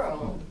other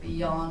world,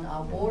 beyond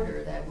our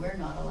border that we're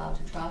not allowed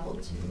to travel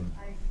to.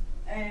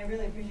 I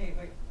really appreciate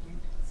what you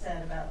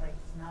said about like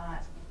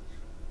not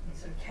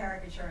sort of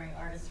caricaturing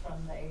artists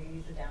from the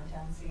 80s, the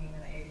downtown scene in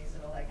the 80s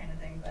and all that kind of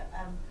thing, but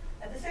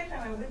at the same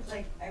time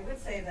I would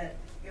say that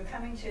you're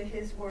coming to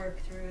his work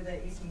through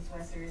the East Meets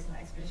West series and the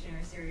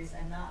Expeditionary series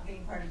and not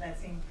being part of that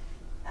scene.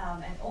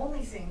 And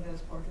only seeing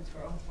those portraits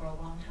for a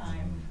long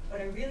time.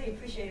 What I really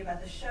appreciate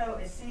about the show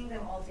is seeing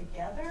them all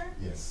together,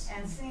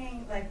 and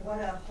seeing like what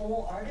a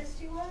whole artist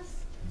he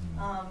was,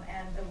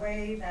 and the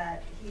way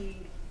that he,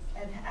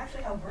 and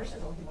actually how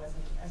versatile he was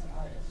as an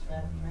artist,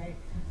 right?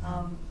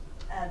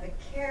 The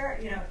care,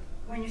 you know,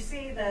 when you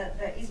see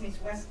the East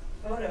Meets West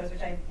photos,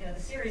 which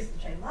the series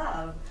which I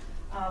love,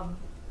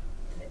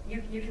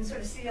 you can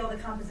sort of see all the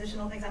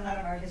compositional things. I'm not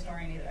an art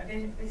historian either. I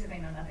basically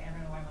know nothing. I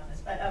don't know why I'm on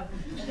this, but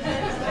you can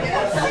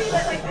see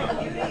that, like,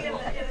 the beauty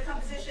of the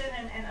composition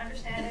and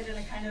understand it in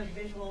a kind of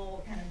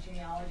visual kind of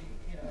genealogy,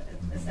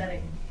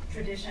 aesthetic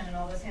tradition and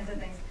all those kinds of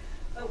things.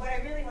 But what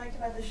I really liked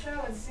about the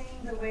show is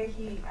seeing the way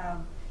he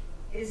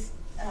is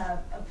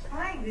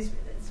applying this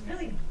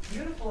really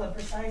beautiful and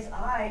precise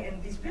eye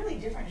in these really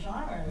different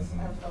genres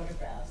of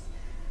photographs.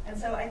 And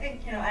so I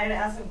think, I had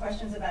asked some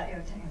questions about,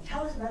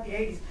 tell us about the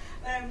 80s.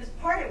 But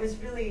part of it was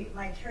really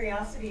my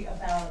curiosity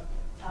about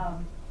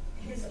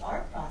his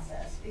art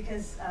process,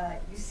 because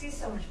you see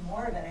so much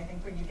more of it, I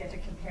think, when you get to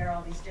compare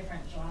all these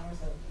different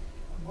genres of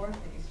work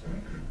that he's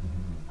doing.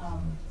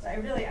 So I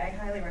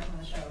highly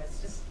recommend the show.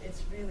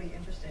 It's really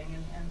interesting,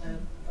 and the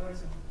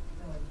photos are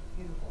really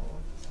beautiful.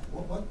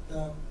 Well,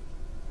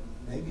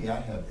 maybe I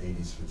have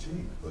 80s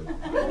fatigue, but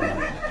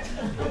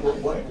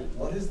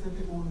what is there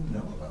people want to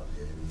know about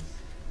the 80s?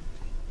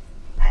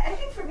 I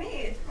think for me,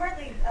 it's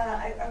partly,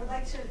 I would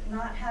like to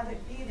not have it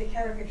be the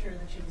caricature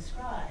that you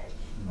described,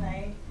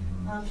 right?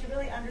 To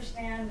really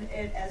understand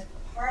it as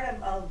part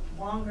of a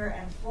longer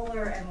and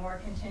fuller and more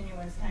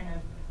continuous kind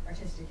of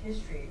artistic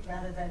history,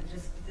 rather than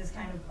just this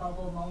kind of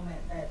bubble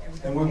moment that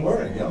everybody And we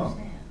were young.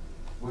 understand.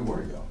 We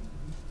were young.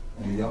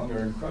 And the young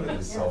are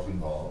incredibly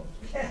self-involved.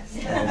 Yes.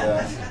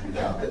 And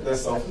they're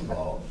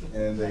self-involved,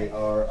 and they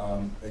are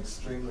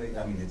extremely,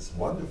 it's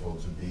wonderful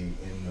to be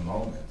in the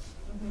moment.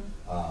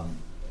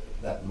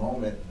 That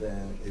moment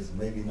then is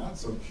maybe not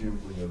so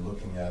cute when you're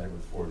looking at it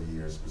with 40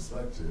 years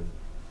perspective,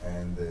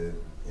 and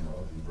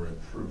you've read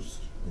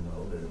Proust,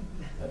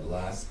 that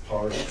last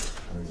party,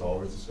 and he's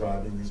always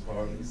describing these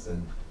parties,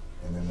 and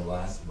then the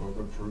last book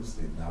of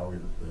Proust, now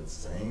the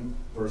same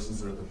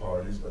persons are at the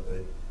parties, but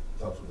they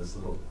touch with this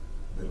little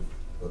bit of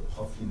the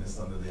puffiness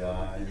under the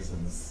eyes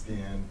and the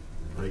skin,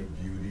 the great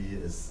beauty.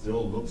 It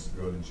still looks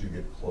good as you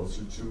get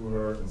closer to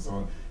her, and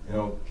so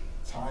on.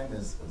 Time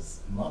is a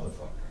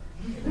motherfucker.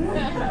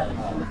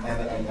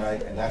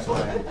 And that's why.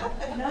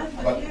 Not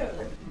for you.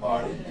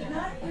 Pardon?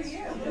 Not for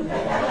you.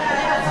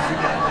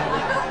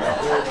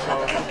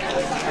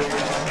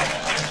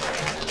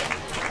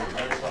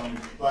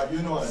 But you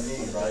know what I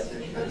mean, right?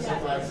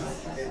 Sometimes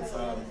it's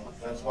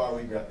that's why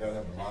we got to have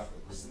a lot of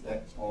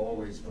respect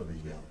always for the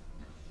young.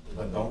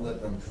 But don't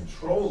let them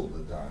control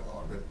the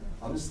dialogue. But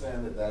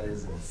understand that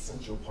is an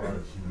essential part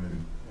of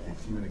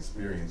human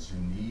experience. You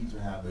need to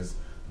have this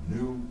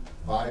new,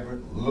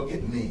 vibrant, look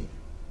at me.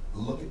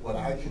 Look at what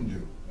I can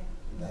do.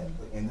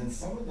 And then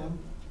some of them,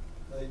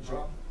 they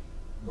drop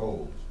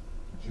gold,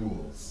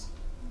 jewels.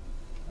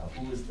 Now,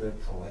 who is there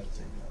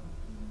collecting them?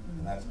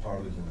 And that's part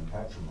of the human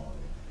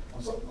patrimony.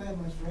 I'm so glad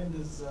my friend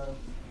is,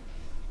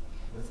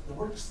 the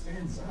work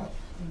stands up.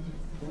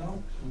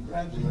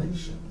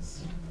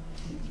 Congratulations.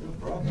 Your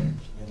brother,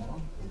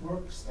 the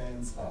work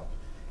stands up.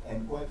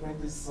 And quite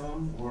frankly,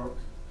 some work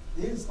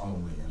is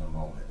only in a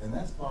moment, and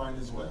that's fine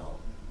as well.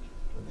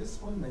 But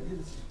this one, maybe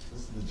this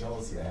is the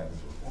jealousy I have as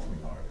a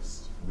performing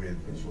artist with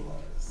visual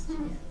artists.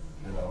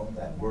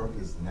 That work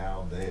is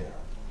now there.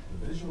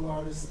 The visual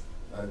artist,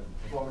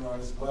 performing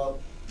artist, well,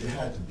 you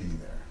had to be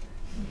there.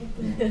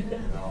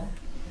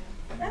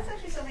 That's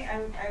actually something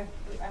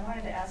I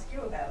wanted to ask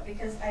you about,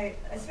 because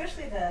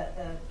especially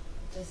the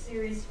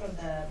series from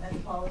the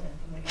Metropolitan,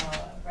 from the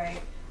Gala,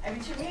 right?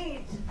 To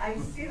me, I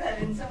see that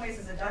in some ways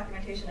as a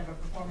documentation of a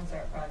performance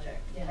art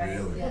project, right?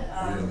 Really? Yes.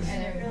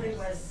 And it really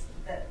was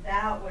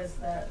that was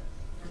the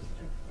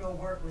real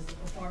work, was the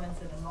performance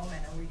in the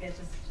moment, and we get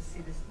to see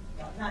this,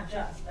 not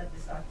just, but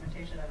this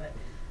documentation of it.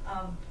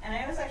 And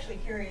I was actually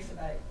curious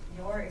about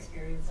your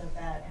experience of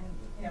that.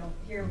 And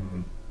here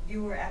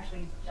you were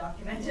actually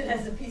documented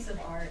as a piece of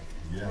art.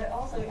 Yeah. But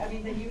also, I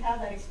mean, that you have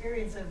that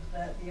experience of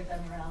the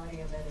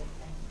ephemerality of it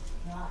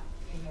and not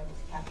being able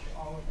to capture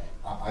all of it.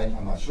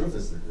 I'm not sure if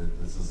this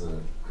is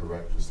a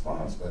correct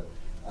response, but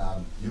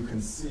you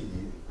can see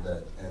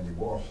that Andy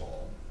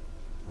Warhol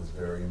was a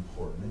very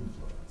important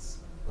influence.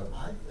 But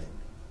I think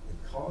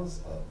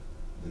because of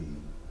the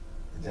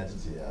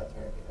identity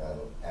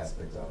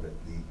aspect of it,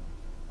 the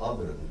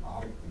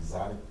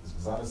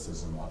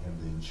exoticism of him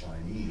being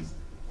Chinese,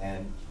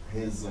 and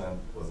his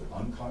was it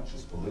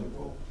unconscious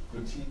political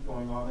critique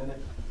going on in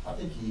it, I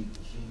think he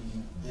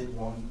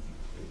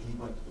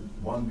went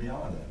one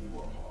beyond Andy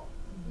Warhol.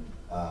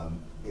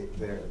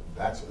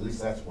 At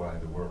least that's why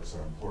the works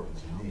are important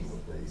to me,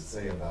 what they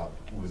say about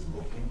who is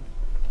looking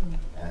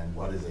and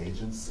what is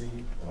agency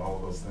and all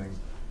of those things.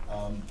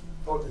 I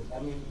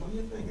mean, what do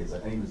you think?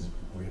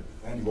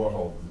 Andy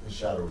Warhol, his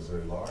shadow was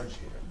very large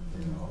here,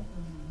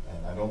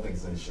 and I don't think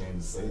it's any shame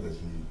to say that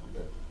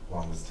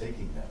Kwong was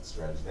taking that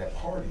strategy, that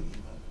party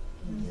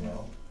even,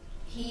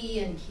 He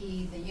and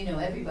Keith,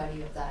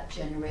 everybody of that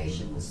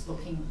generation was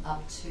looking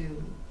up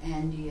to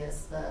Andy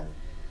as the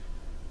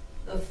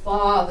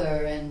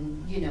father,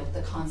 and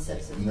the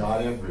concepts of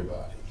not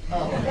everybody.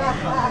 Oh.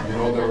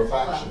 There were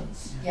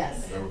factions. Well,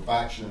 yes. There were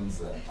factions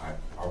that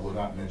I will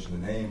not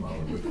mention the name of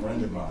a good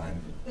friend of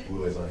mine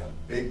who has a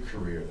big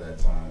career at that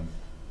time.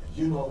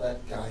 And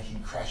that guy, he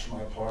crashed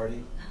my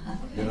party.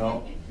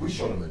 We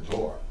showed him the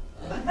door.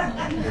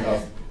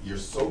 You're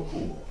so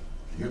cool.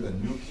 You're the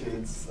new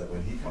kids that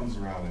when he comes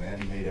around and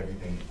Andy made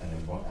everything an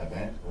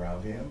event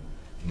around him.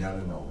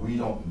 No, we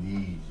don't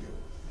need you.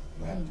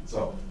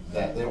 So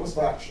that there was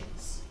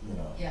factions.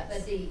 Yeah,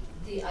 but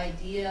the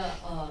idea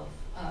of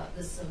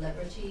the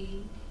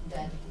celebrity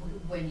that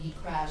when he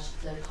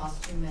crashed the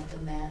costume at the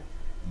Met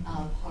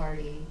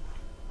party,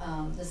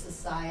 the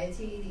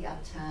society, the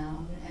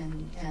uptown,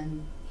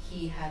 and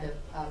he had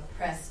a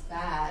press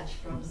badge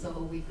from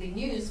Soho Weekly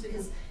News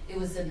because it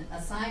was an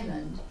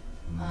assignment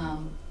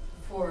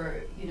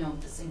for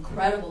this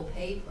incredible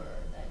paper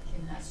that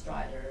Kim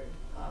Strider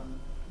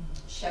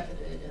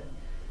shepherded and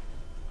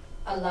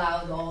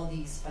allowed all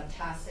these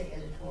fantastic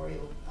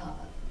editorial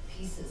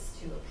pieces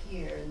to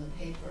appear in the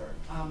paper.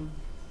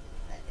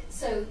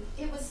 So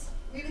it was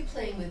really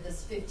playing with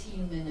this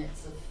 15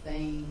 minutes of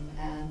fame,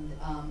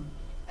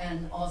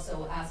 and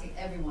also asking,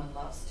 everyone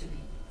loves to be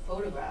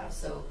photographed.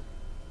 So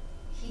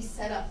he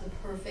set up the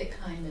perfect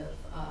kind of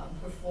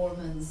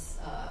performance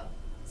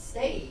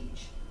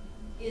stage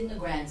in the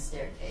grand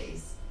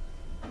staircase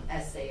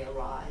as they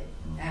arrived.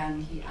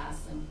 And he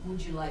asked them,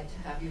 would you like to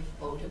have your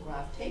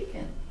photograph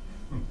taken?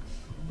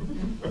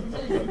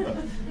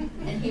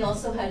 And he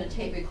also had a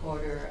tape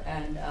recorder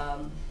and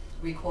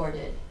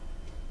recorded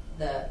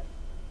the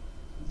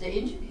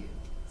interview.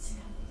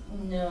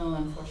 No,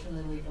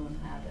 unfortunately we don't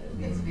have it.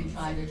 Because we're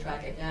trying to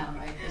track it down,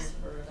 right,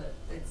 Christopher? But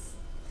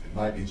It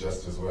might be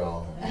just as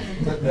well.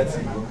 Is that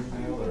Betsy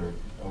Bloomingdale or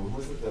who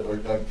was it? Or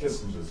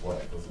Kissinger's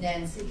wife?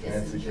 Nancy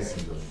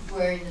Kissinger.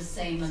 Wearing the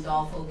same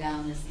Adolfo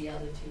gown as the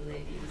other two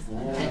ladies. Ooh.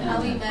 And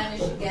how he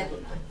managed to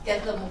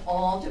get them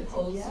all to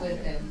pose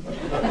with him.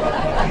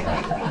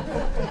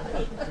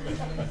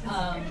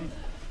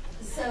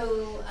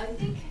 So I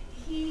think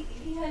he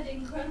had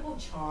incredible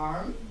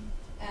charm,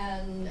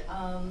 and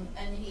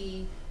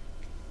he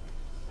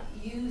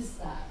used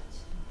that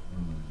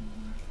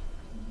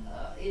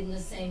in the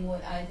same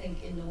way, I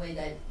think, in the way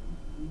that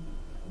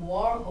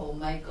Warhol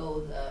might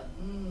go the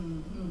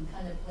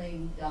kind of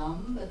playing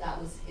dumb, but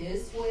that was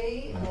his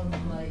way of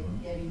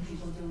getting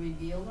people to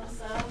reveal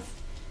themselves.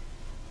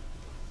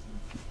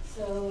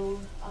 So,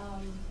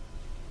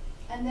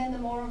 and then the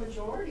moral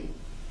majority.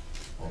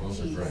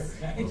 Those are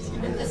great.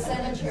 With the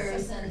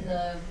senators and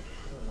the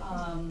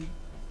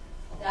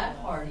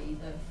that party,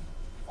 the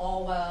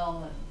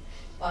Falwell and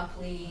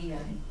Buckley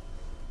and.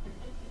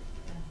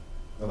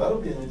 Now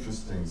that'll be an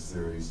interesting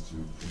series to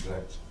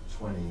project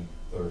 20,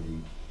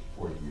 30,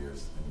 40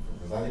 years.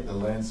 Because I think the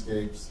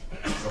landscapes,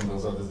 some of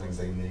those other things,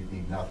 they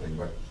need nothing,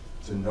 but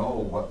to know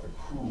what the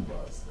crew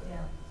was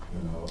there.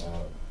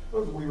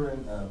 We were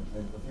in a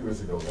few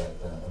years ago that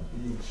a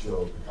big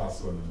show,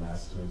 Picasso and the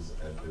Masters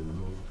at the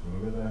Louvre.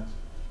 Remember that?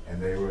 And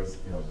they was,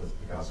 because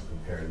Picasso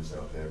compared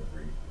himself to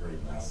every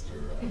great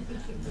master,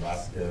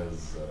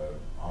 Velázquez,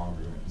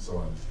 Andre, and so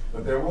on.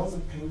 But there was a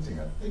painting,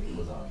 I think it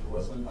was Andre,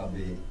 wasn't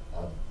it?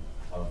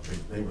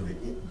 They were the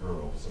it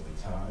girls of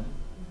the time.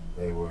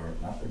 They were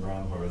not the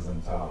Grand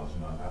Horizontales,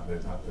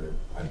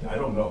 I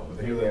don't know,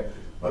 but here they are.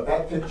 But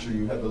that picture,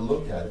 you had to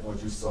look at it, what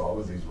you saw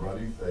was these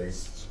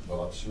ruddy-faced,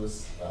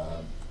 voluptuous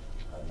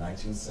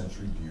 19th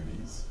century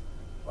beauties.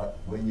 But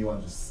when you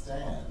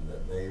understand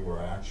that they were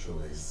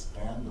actually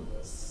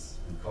scandalous,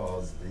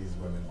 because these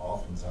women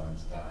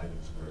oftentimes died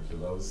of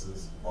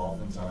tuberculosis,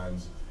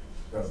 oftentimes,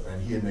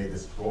 and he had made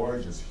this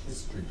gorgeous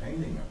history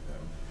painting of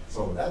them.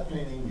 So that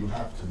painting, you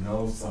have to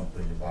know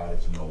something about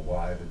it to know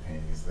why the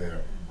painting is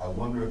there. I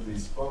wonder if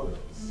these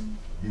photos,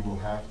 you will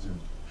have to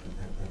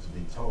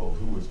be told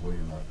who was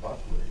William F.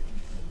 Buckley,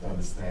 to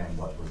understand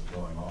what was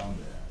going on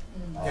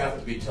there. You have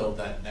to be told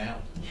that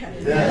now.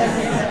 Yes.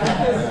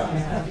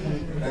 Yeah.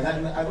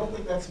 And I don't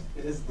think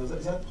is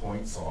that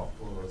points off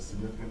for a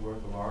significant work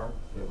of art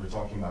that we're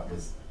talking about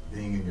this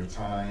being in your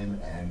time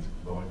and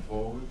going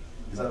forward?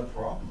 Is that a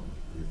problem,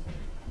 do you think?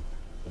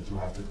 That you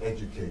have to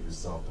educate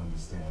yourself to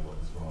understand what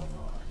is going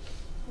on?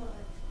 Well,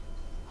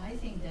 I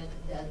think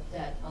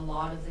that a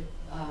lot of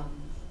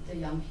the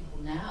young people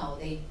now,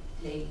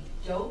 they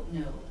don't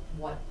know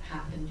what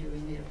happened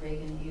during the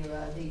Reagan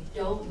era. They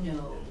don't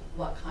know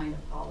what kind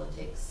of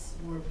politics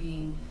were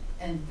being,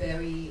 and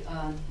very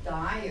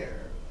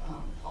dire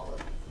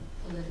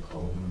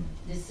political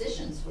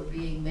decisions were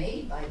being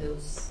made by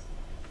those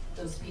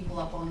people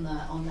up on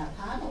that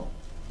panel.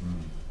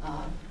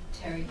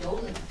 Terry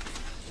Dolan,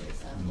 for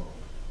example,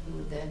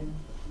 who then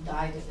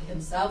died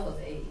himself of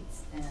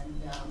AIDS,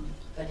 and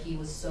but he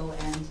was so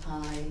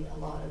anti a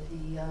lot of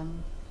the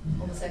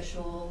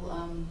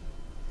homosexual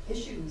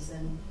issues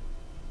and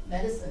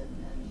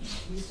medicine and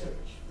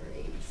research for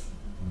AIDS.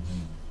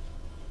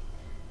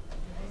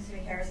 My name is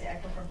Muna Tseng. I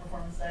come from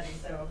performance studies,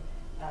 so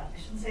I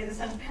shouldn't say this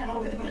on a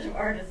panel with a bunch of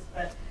artists,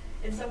 but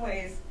in some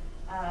ways,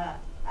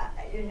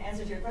 in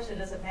answer to your question, it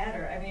doesn't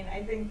matter. I mean,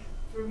 I think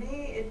for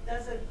me, it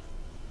doesn't.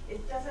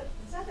 It's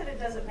not that it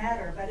doesn't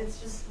matter, but it's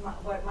just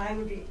what I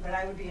would be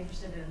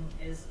interested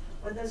in is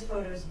what those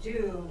photos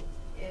do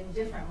in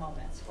different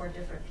moments for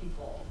different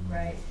people,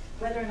 right?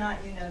 Whether or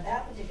not you know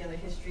that particular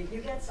history,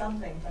 you get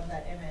something from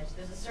that image.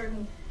 There's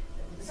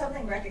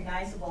something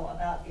recognizable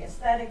about the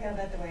aesthetic of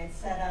it, the way it's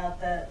set up,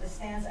 the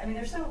stance. I mean,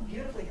 they're so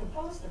beautifully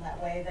composed in that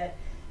way that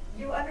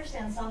you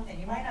understand something.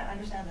 You might not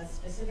understand the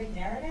specific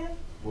narrative.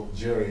 Well,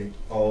 Jerry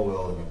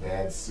Falwell in a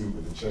bad suit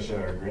with a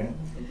Cheshire grin.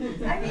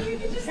 I mean, you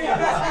can just tell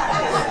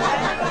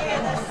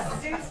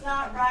the suit's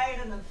not right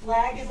and the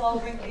flag is all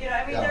wrinkled. You know,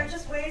 I mean, there are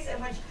just ways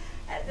in which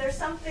there's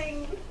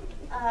something,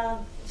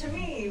 to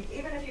me,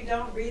 even if you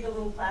don't read the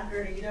little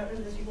placard or you don't know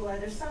who those people are,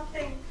 there's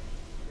something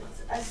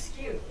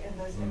askew in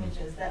those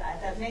images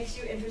that makes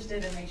you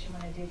interested and makes you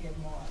want to dig in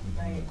more,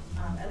 right?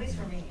 At least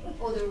for me.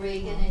 Or the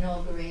Reagan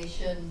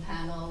inauguration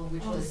panel,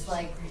 which was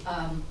like,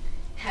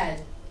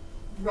 had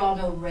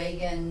Ronald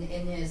Reagan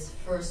in his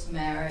first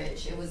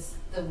marriage. It was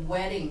the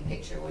wedding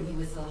picture when he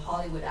was a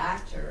Hollywood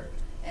actor,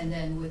 and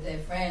then with their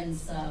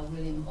friends,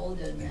 William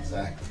Holden.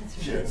 Exactly.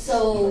 Yes.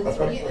 So,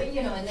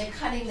 you know, and they're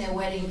cutting their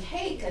wedding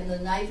cake, and the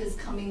knife is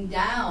coming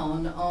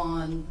down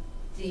on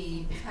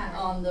the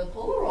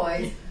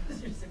Polaroid.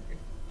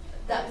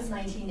 That was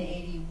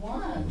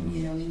 1981,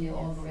 you know, in the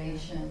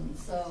inauguration.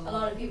 So a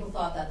lot of people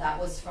thought that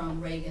was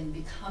from Reagan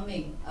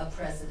becoming a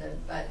president,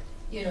 but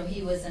you know,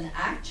 he was an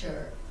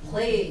actor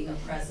playing a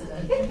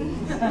president.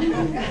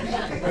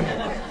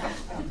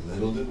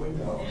 Little did we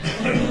know.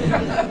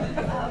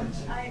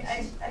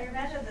 I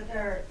imagine that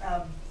there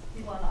are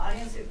people in the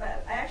audience who,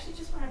 but I actually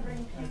just want to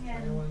bring Ping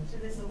into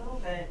this a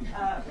little bit,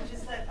 which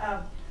is that,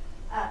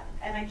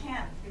 and I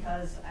can't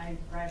because I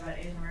write about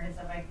Asian American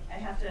stuff, I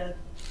have to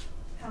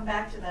come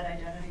back to that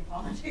identity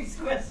politics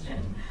question.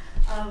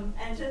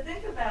 And to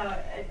think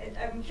about,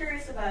 I'm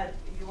curious about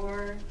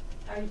your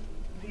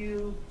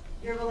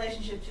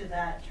relationship to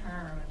that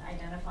term,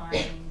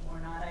 identifying or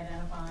not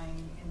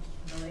identifying in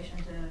relation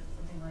to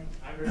something like...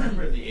 I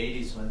remember in the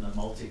 80s when the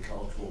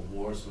multicultural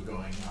wars were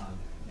going on,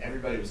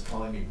 everybody was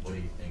calling me, what do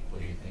you think,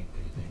 what do you think,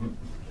 what do you think?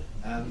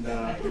 And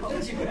I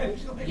told you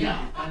actually.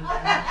 Yeah,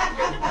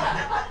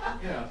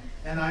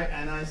 and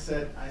I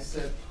said,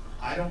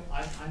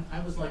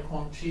 I was like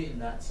Kwong Chi in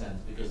that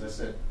sense, because I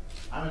said,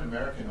 I'm an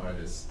American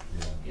artist,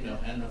 you know,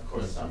 and of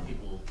course some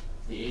people,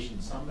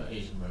 some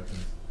Asian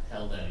Americans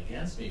held that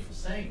against me for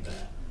saying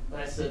that. But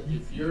I said,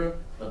 if you're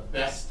the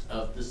best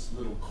of this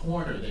little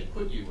corner they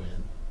put you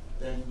in,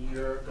 then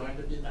you're going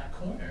to be in that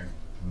corner.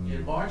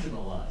 You're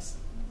marginalized.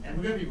 And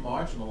we're going to be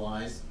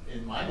marginalized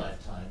in my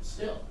lifetime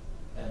still.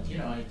 And you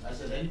know, I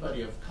said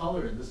anybody of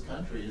color in this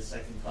country is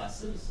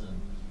second-class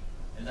citizen.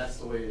 And that's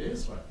the way it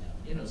is right now.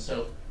 You know,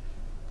 so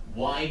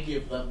why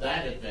give them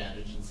that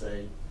advantage and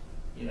say,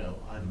 you know,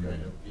 I'm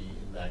going to be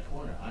in that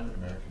corner. I'm an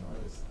American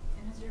artist.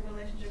 And has your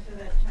relationship to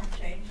that term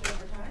changed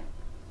over time?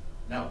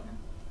 No.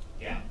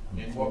 Yeah. I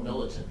mean, more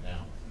militant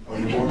now. Are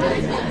you more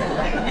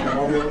militant?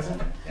 More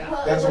militant?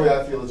 Yeah. That's the way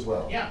I feel as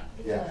well. Yeah.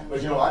 Yeah.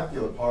 But you know, I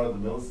feel that part of the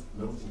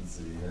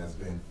militancy has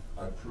been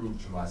I proved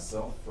to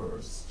myself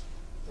first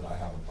that I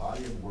have a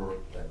body of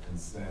work that can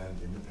stand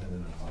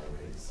independent of my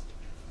race.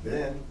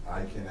 Then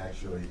I can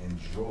actually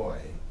enjoy,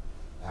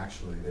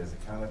 there's a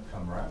kind of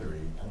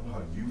camaraderie. I don't know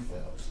how you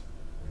felt.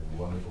 The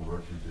wonderful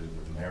work you did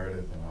with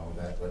Meredith and all of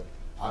that, but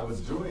I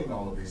was doing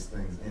all of these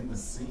things in the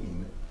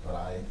scene,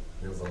 but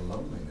there was a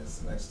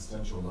loneliness, an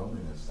existential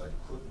loneliness I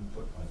couldn't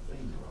put my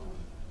finger on.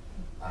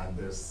 And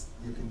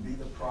you can be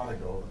the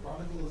prodigal. The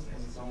prodigal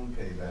has its own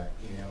payback.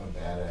 You know, I'm a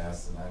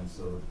badass, and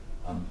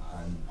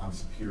I'm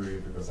superior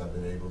because I've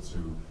been able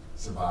to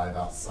survive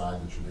outside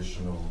the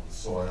traditional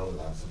soil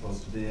that I'm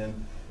supposed to be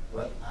in.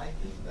 But I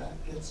think that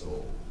gets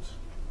old.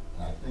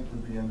 And I think we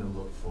begin to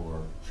look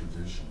for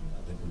tradition.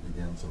 I think we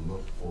begin to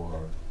look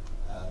for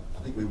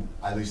I think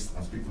at least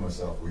I speak for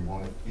myself, we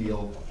want to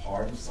feel a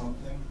part of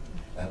something.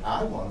 And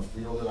I want to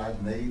feel that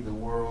I've made the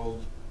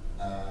world,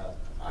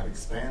 I've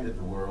expanded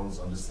the world's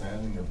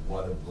understanding of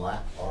what a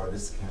black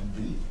artist can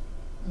be.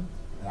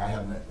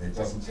 And it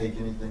doesn't take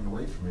anything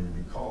away from me to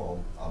be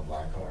called a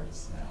black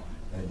artist now.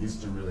 And it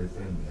used to really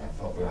offend me. I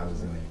felt that I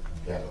was in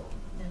a ghetto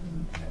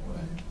in that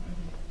way.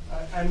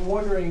 I'm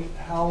wondering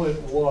how it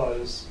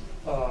was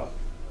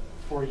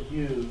for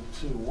you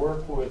to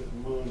work with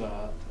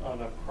Muna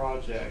on a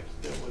project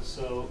that was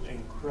so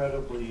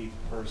incredibly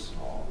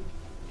personal.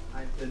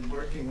 I've been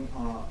working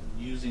on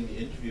using the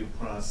interview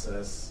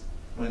process.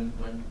 When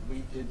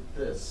we did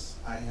this,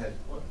 I had,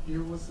 what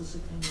year was this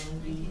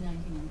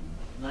again?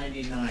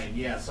 99,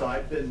 yeah. So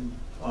I've been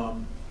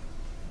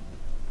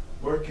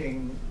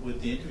working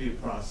with the interview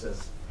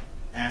process,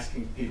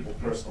 asking people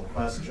personal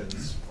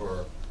questions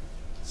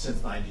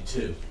since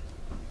 '92.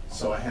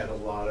 So I had a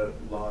lot of.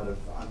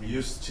 I'm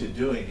used to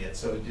doing it.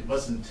 So it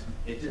wasn't.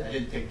 I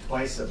didn't think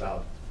twice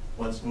about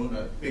once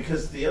Muna,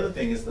 because the other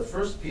thing is the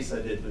first piece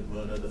I did with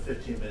Muna, the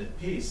 15-minute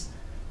piece,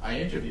 I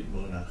interviewed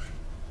Muna,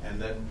 and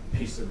that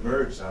piece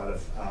emerged out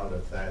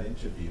of that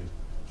interview.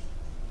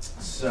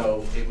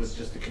 So it was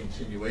just a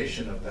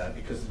continuation of that,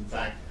 because in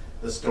fact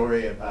the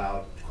story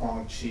about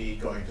Kwong Chi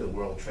going to the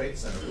World Trade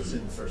Center was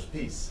in the first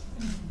piece.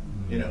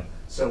 You know,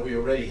 so we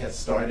already had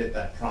started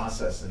that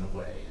process in a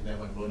way. And then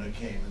when Muna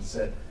came and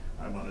said,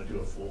 I want to do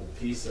a full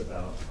piece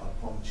about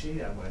Kwong Chi,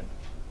 I went,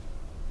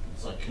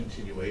 it's like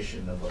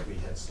continuation of what we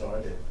had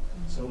started.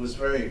 So it was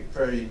very,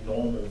 very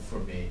normal for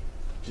me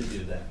to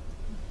do that.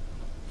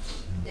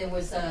 There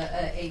was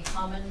a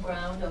common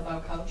ground of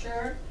our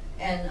culture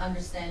and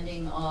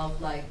understanding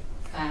of like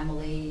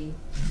family,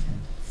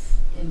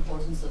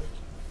 importance of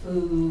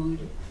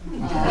food.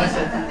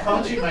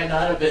 Kwong Chi might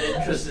not have been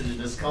interested in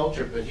his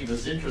culture, but he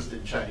was interested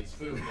in Chinese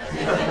food.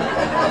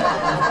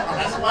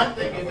 That's one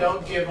thing you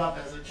don't give up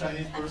as a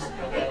Chinese person,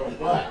 no matter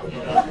what. You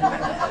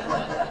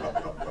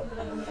know?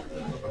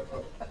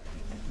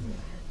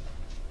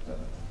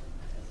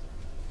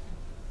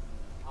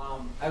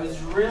 I was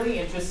really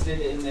interested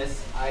in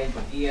this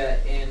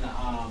idea in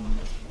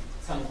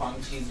Tseng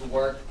Kwong Chi's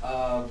work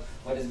of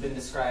what has been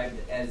described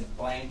as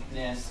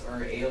blankness or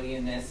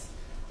alienness,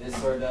 this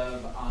sort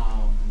of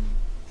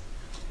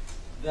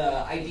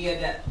the idea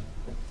that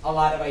a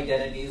lot of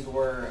identities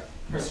were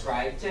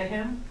prescribed to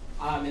him,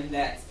 and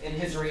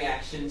his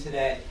reaction to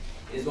that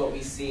is what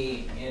we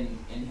see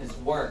in his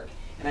work.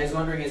 And I was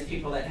wondering, as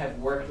people that have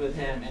worked with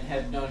him and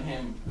have known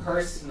him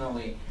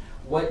personally,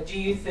 what do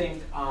you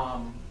think,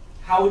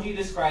 how would you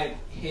describe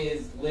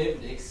his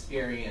lived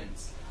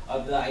experience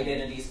of the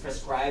identities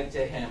prescribed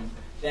to him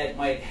that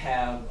might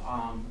have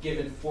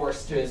given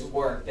force to his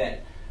work,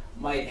 that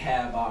might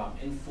have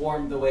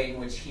informed the way in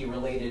which he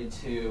related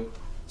to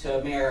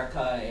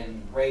America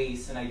and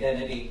race and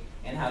identity,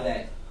 and how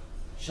that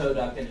showed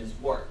up in his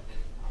work?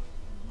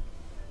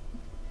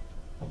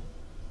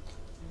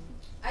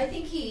 I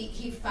think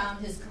he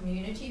found his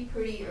community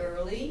pretty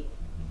early,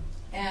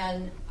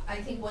 and I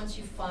think once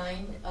you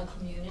find a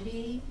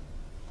community,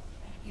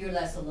 you're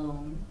less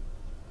alone.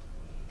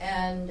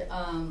 And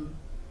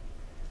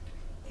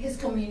his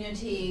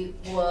community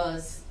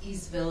was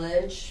East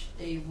Village.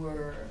 They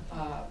were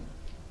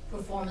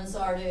performance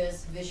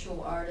artists,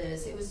 visual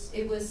artists. It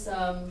was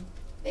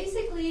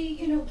basically,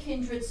 you know,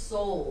 kindred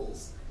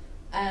souls.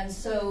 And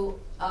so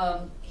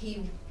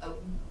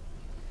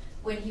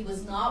when he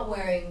was not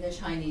wearing the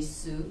Chinese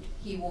suit,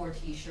 he wore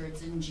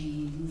T-shirts and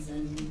jeans,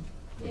 and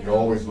He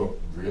always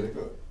looked really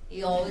good.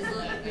 He always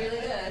looked really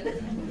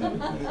good.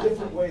 In a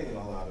different way than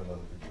a lot of other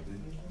people,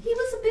 didn't he? He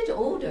was a bit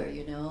older,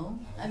 you know.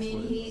 I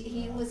mean,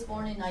 he was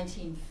born in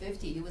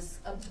 1950. He was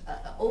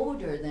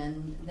older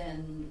than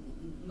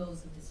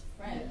most of his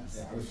friends.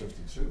 Yeah, I was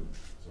 52,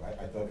 so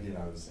I thought he and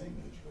I were the same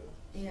age, but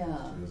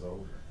Yeah. 2 years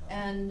older.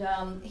 And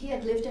he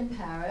had lived in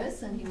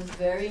Paris, and he was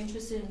very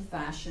interested in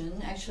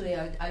fashion. Actually,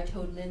 I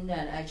told Lynn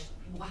that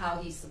how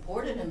he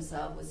supported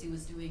himself was he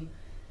was doing,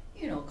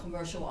 you know,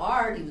 commercial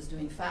art. He was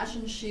doing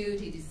fashion shoot.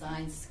 He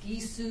designed ski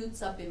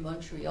suits up in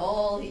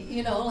Montreal. He,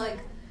 you know, like,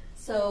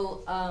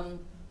 so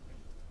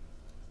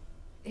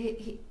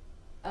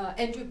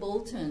Andrew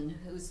Bolton,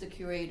 who's the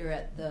curator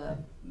at the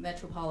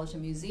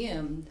Metropolitan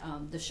Museum,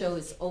 the show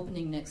is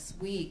opening next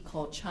week,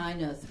 called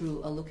China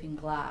Through a Looking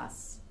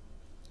Glass.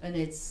 And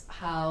it's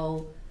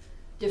how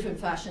different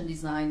fashion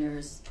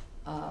designers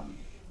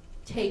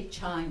take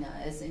China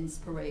as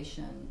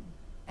inspiration.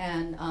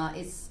 And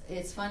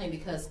it's funny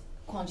because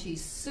Kwong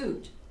Chi's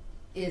suit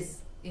is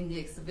in the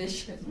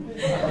exhibition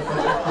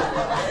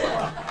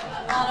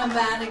on a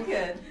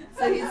mannequin.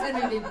 So he's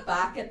going to be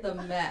back at the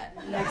Met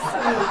next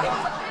week.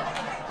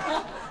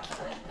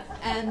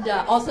 And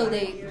also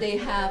they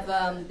have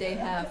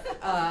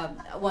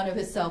one of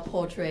his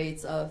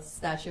self-portraits of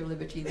Statue of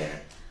Liberty there.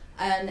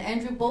 And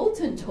Andrew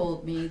Bolton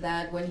told me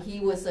that when he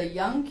was a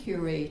young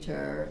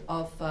curator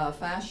of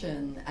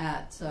fashion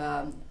at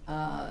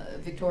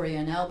Victoria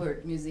and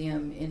Albert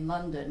Museum in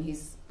London,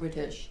 he's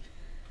British,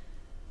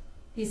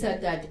 he said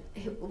that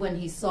when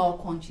he saw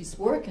Kwong Chi's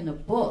work in a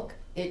book,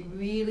 it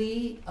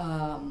really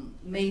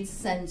made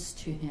sense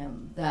to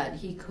him that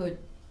he could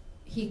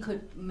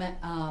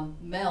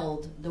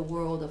meld the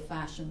world of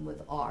fashion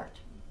with art.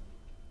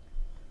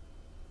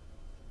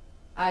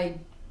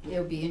 It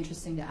would be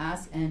interesting to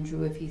ask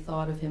Andrew if he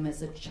thought of him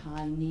as a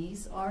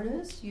Chinese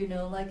artist. You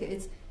know, like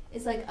it's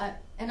like,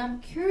 and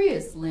I'm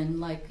curious, Lynn.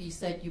 Like you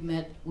said, you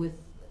met with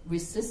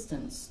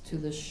resistance to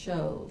the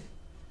show,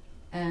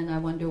 and I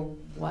wonder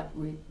what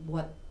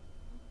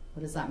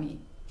does that mean?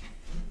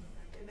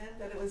 It meant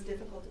that it was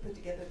difficult to put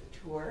together the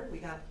tour. We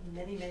got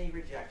many, many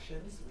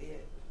rejections. We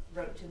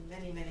wrote to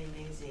many, many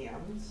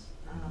museums,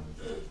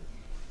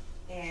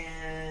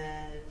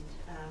 and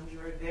we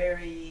were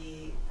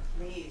very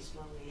pleased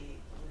when we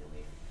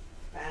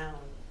found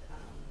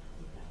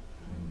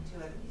two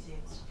other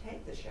museums to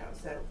take the show.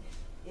 So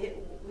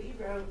we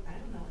wrote, I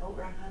don't know,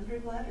 over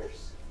 100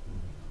 letters.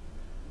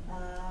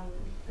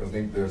 I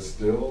think there's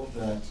still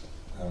that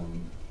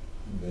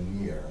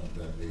veneer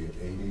that the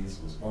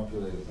 80s was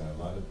populated by a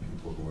lot of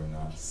people who are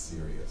not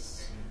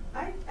serious.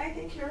 I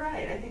think you're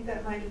right. I think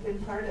that might have been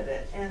part of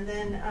it. And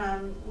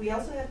then we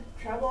also had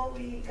trouble.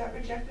 We got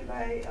rejected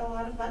by a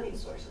lot of funding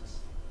sources.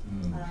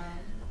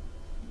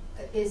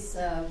 Is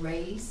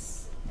race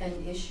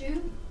an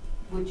issue?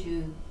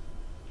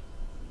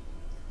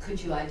 Could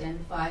you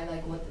identify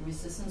like what the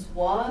resistance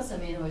was? I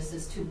mean, or is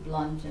this too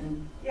blunt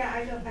and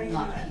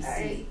not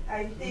PC?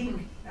 I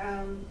think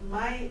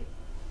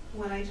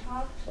when I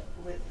talked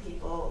with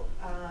people,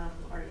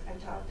 or I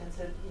talked and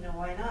said, you know,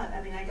 why not?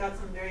 I mean, I got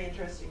some very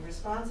interesting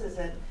responses,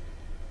 and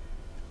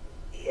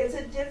it's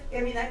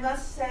I mean, I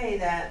must say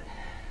that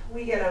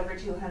we get over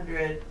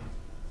 200,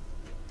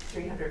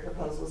 300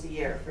 proposals a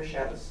year for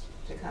shows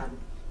to come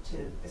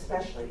to,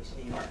 especially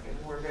to New York,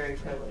 and we're very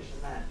privileged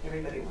in that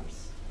everybody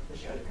wants the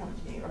show to come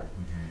to New York.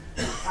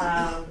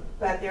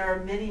 But there are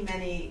many,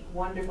 many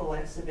wonderful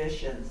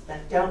exhibitions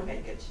that don't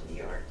make it to New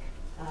York.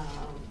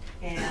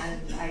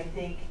 And I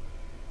think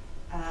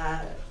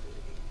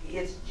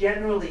it's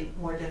generally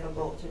more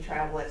difficult to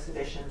travel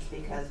exhibitions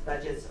because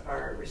budgets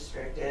are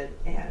restricted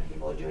and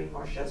people are doing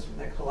more shows from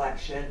their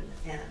collection,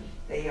 and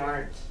they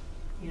aren't,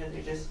 you know,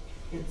 they're just,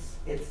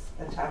 it's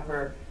a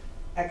tougher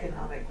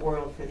economic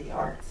world for the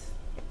arts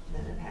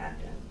than it had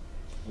been.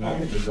 And I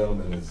think the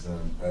gentleman is,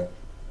 I'm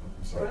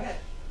sorry. Go ahead.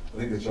 I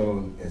think the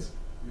gentleman is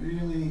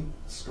really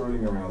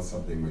skirting around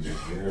something which is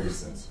very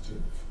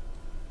sensitive.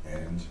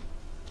 And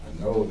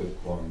I know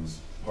that Kwong's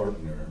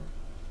partner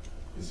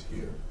is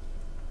here.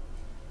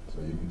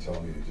 So you can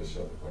tell me to just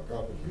shut the fuck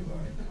up if you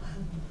like.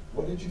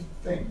 What did you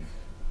think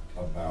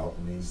about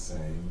me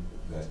saying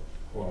that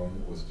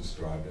Kwong was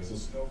described as a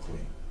snow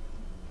queen?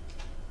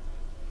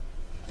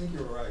 I think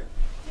you're right.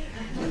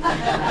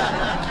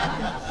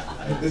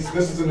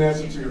 This is an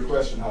answer to your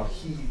question, how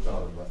he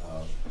thought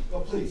about.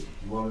 Well, please,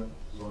 you want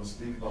to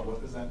speak about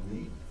what does that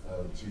mean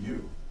to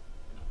you?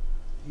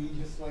 He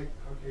just liked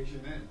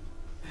Caucasian men.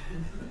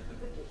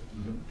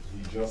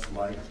 He just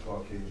liked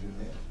Caucasian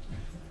men.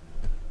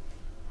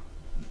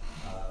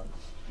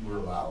 We're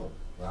allowed,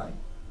 right?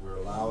 We're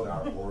allowed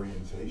our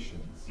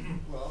orientations.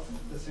 Well,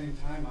 at the same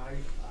time, I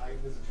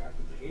was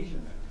attracted to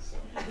Asian men, so.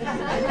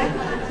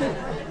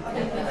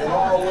 It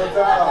all worked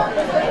out.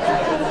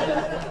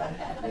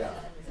 Yeah.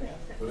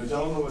 But the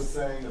gentleman was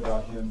saying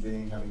about him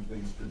having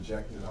things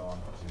projected on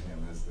to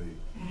him as the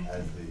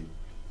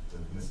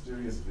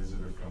mysterious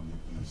visitor from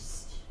the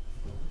East.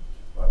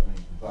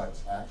 But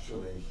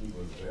actually, he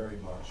was very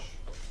much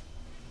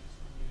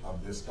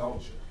of this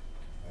culture,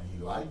 and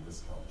he liked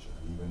this culture.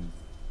 Even,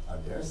 I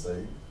dare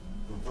say,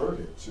 preferred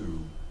it to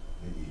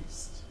the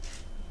East.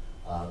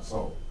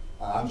 So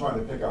I'm trying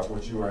to pick up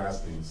what you were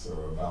asking, sir,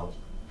 about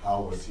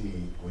how was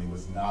he when he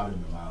was not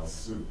in the Miles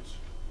suit?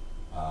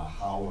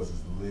 How was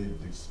his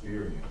lived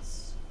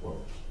experience? Well,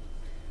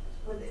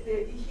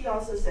 he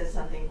also said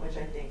something which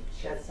I think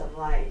sheds some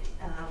light.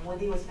 When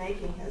he was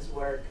making his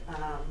work,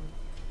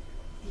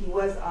 he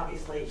was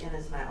obviously in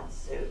his Miles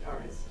suit, or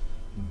his,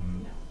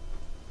 you know,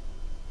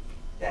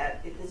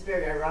 that it's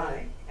very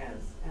ironic,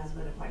 as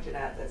Muna pointed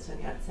out, that Sun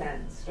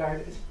Yat-sen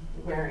started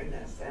wearing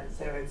this, and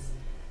so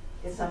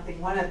it's something,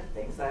 one of the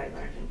things that I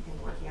learned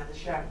in working on the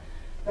show.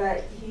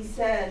 But he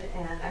said,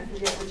 and I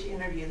forget which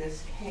interview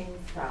this came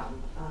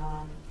from,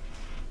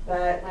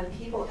 but when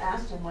people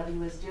asked him what he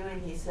was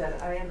doing, he said,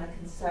 "I am a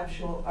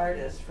conceptual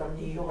artist from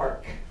New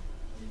York,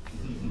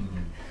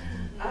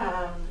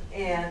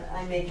 and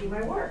I'm making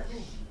my work."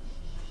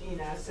 You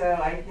know, so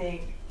I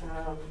think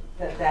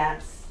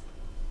that's,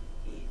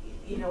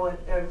 you know,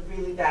 a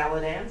really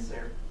valid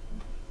answer.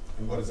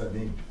 and what does that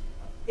mean?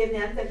 It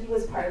meant that he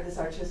was part of this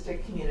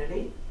artistic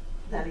community,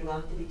 that he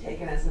wanted to be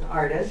taken as an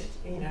artist.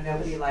 You know,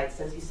 nobody likes,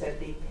 as you said,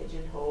 being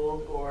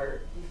pigeonholed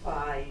or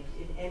defined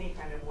in any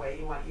kind of way.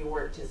 You want your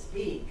work to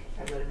speak,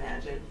 I would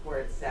imagine, for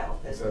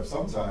itself. Except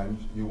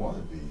sometimes you want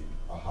to be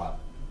a hot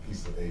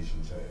piece of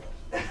Asian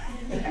tail.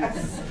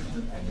 Yes.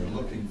 And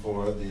you're looking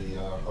for the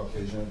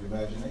Caucasian of the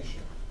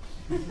imagination.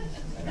 And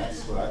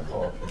that's what I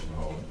call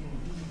pigeonholing.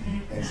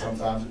 And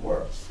sometimes it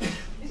works.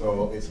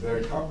 So it's a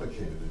very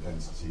complicated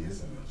identity,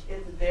 isn't it?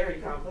 It's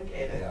very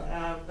complicated,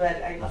 Yeah.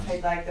 but I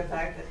like the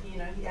fact that he,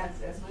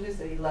 as Muna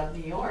said, he loved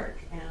New York,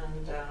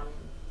 and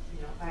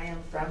I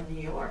am from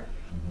New York,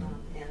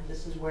 and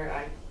this is where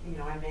I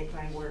make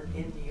my work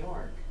in New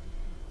York.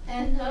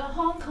 And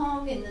Hong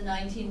Kong in the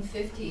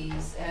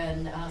 1950s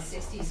and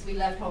 60s, we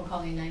left Hong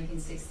Kong in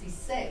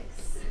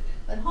 1966.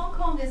 But Hong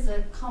Kong is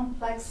a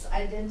complex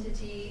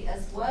identity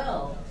as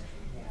well.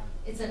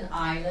 It's an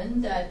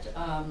island that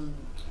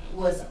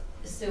was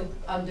still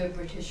under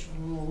British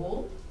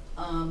rule.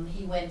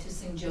 He went to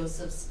St.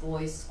 Joseph's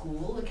Boys'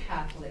 School, a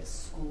Catholic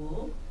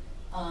school.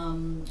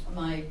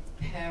 My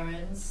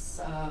parents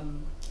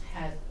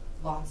had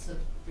lots of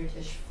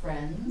British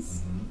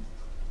friends.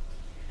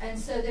 And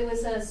so there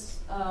was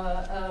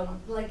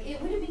like,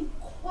 it would have been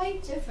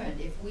quite different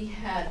if we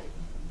had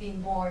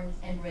been born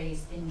and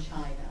raised in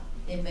China,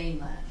 in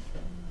mainland.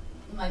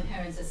 My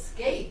parents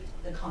escaped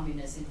the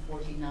communists in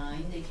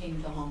 '49. They came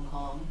to Hong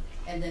Kong,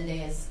 and then they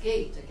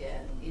escaped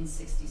again in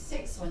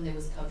 '66 when there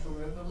was Cultural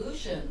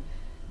Revolution,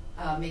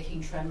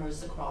 making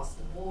tremors across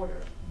the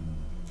border.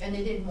 And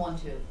they didn't want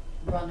to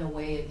run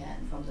away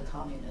again from the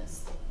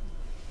communists.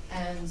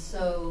 And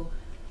so,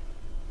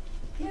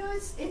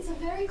 it's a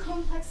very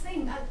complex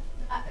thing.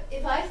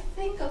 If I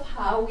think of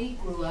how we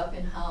grew up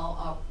and how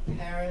our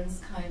parents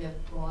kind of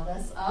brought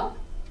us up,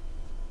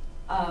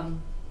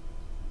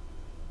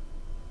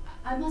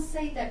 I must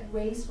say that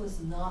race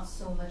was not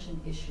so much an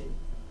issue.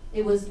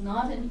 It was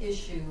not an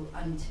issue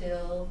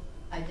until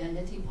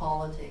identity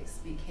politics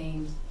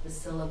became the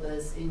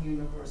syllabus in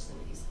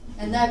universities.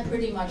 And that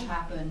pretty much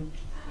happened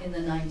in the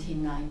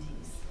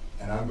 1990s.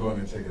 And I'm going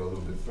to take it a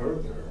little bit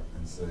further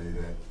and say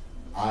that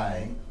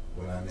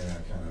when I'm in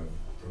a kind of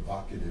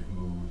provocative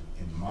mood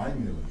in my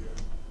milieu,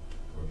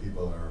 where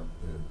people are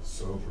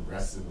so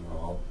progressive and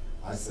all,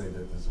 I say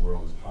that this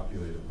world is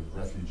populated with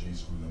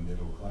refugees from the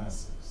middle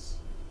classes.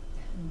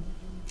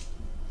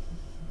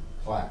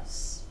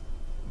 Class,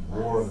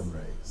 more than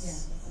race.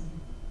 Yes.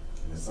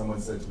 And as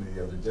someone said to me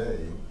the other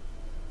day,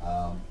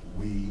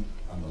 we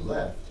on the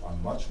left are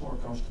much more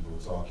comfortable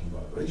talking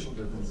about racial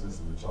differences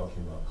than we're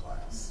talking about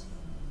class.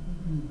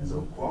 And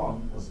so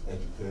Kwong was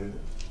educated,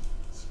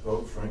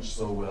 spoke French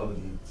so well that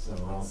he sent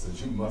around and said,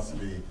 "You must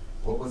be,"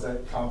 what was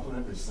that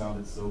compliment which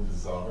sounded so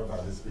bizarre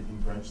about his speaking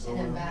French so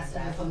well? An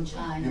ambassador from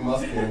China. You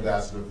must be an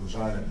ambassador from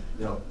China.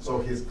 So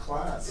his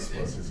class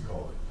was his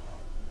calling.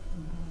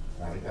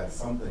 And I think that's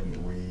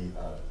something we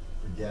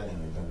forget in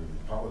identity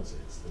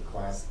politics. The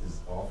class is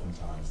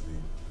oftentimes the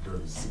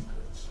dirty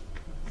secret.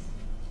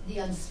 The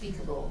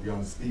unspeakable. The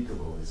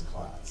unspeakable is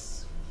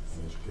class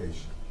in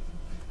education.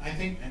 I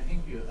think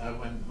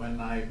when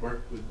I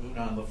worked with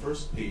Muna on the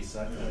first piece,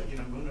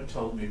 Muna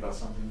told me about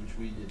something which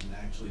we didn't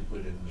actually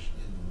put in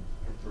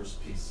her first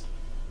piece,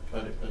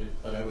 but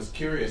I was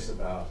curious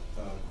about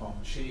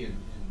Kwong Chi in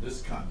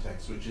this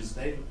context, which is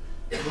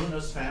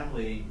Muna's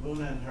family,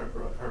 Muna and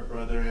her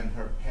brother and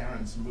her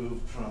parents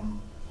moved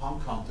from Hong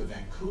Kong to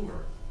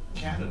Vancouver,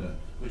 Canada,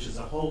 which is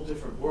a whole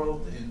different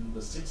world in the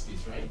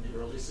 60s, right? In the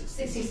early 60s.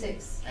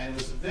 66. And it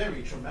was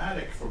very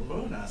traumatic for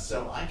Muna,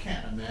 so I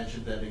can't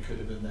imagine that it could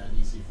have been that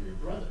easy for your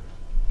brother.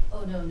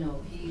 Oh,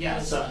 no.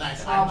 So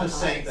I'm just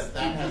saying that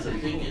has a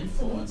big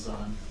influence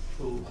on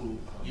who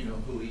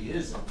he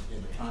is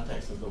in the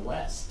context of the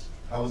West.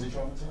 How was he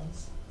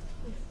traumatized?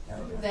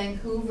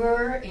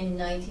 Vancouver in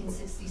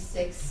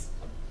 1966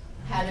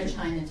 had a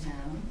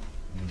Chinatown.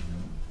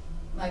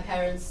 My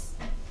parents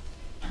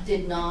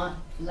did not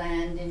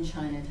land in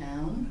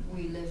Chinatown.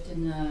 We lived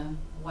in a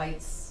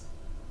white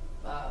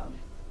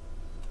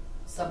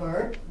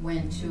suburb,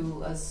 went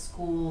to a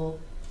school,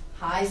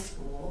 high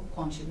school.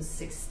 Kwong Chi was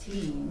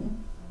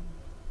 16.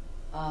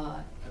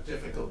 A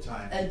difficult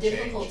time. A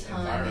difficult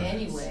time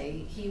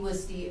anyway.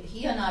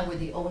 He and I were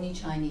the only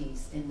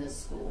Chinese in this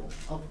school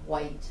of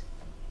white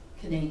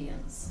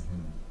Canadians.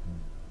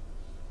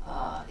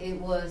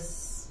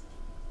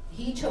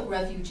 He took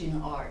refuge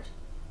in art,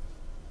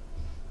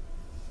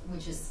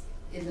 which is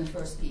in the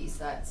first piece.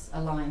 That's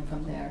a line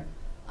from there.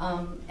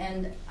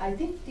 And I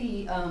think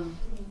he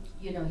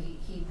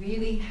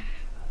really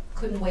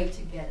couldn't wait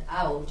to get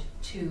out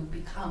to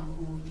become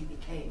who he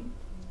became.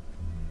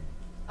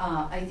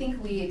 I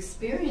think we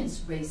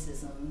experienced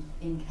racism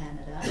in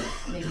Canada.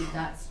 Maybe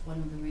that's one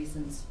of the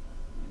reasons,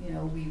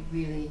 we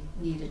really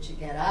needed to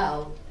get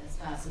out as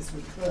fast as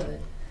we could.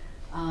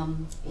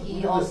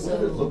 He what also.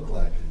 did it look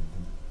like?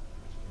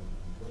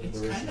 It's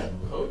kind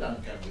of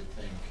podunk, I would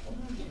think.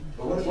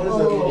 But what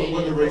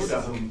did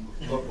racism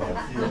look like,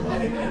 feel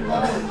like?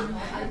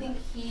 I think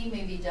he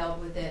maybe dealt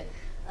with it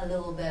a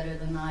little better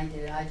than I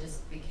did. I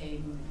just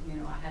became,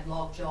 I had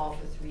lockjaw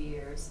for 3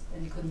 years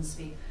and couldn't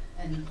speak,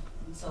 and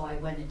so I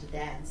went into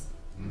dance.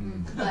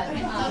 But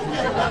he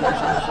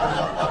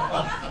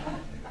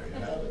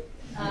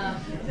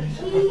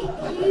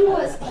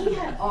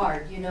had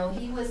art,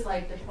 he was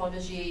like the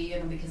prodigy,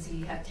 because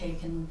he had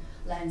taken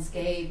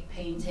landscape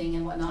painting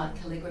and whatnot,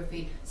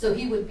 calligraphy. So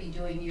he would be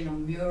doing,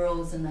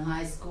 murals in the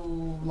high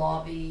school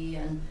lobby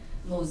and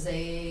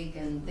mosaic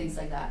and things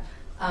like that.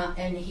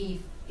 And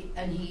he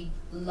and he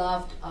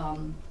loved.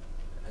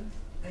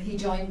 He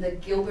joined the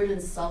Gilbert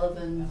and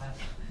Sullivan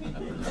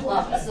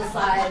Club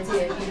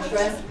Society, and he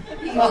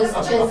was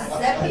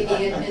Giuseppe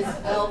in his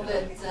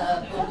velvet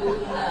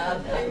balloon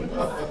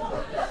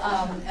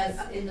as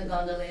in the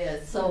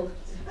gondoliers. So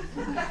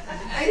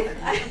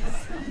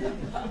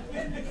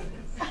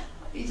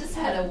he just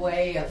had a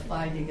way of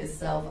finding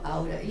himself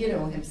out,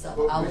 himself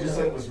out. What you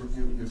said was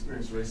you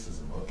experienced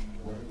racism. What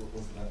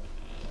was that?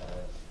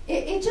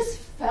 It just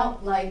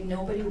felt like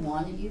nobody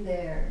wanted you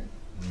there.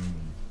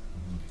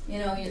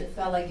 It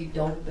felt like you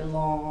don't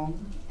belong,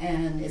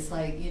 and it's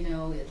like,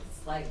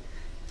 it's like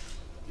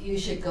you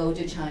should go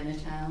to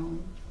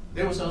Chinatown.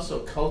 There was also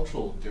a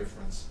cultural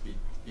difference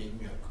being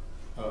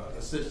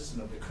a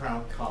citizen of the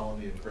Crown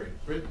Colony of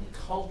Great Britain,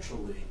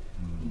 culturally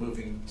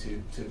moving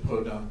to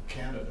Podunk,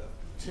 Canada,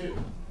 too.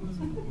 Because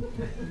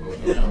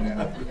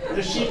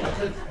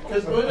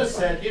Muna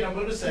said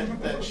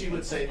that she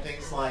would say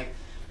things like,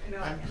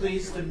 "I'm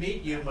pleased to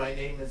meet you. My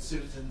name is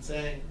Susan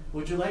Tseng.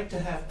 Would you like to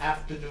have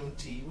afternoon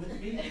tea with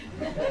me?"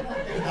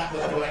 That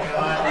was going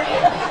on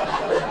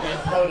in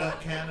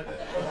Podunk, Canada.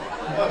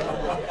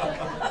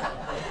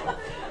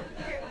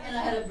 And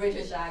I had a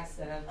British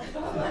accent. On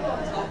top of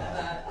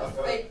that, a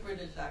fake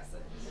British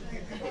accent.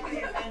 Before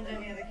we offend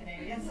any of the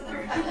Canadians in the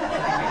room.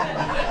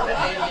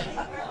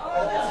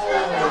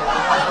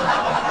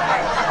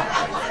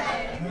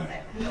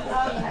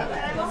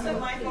 And I'm also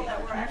mindful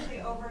that we're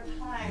actually over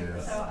time,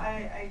 Yes. so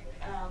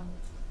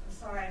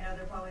sorry, I know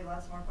there are probably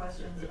lots more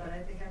questions, but I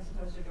think I'm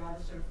supposed to draw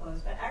this to a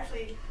close. But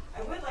actually,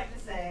 I would like to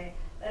say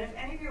that if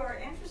any of you are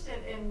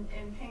interested in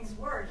Ping's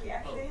work, he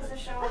actually has a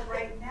show up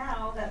right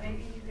now that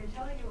maybe he could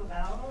tell you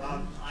about.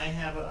 I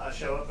have a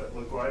show up at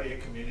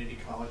LaGuardia Community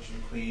College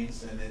in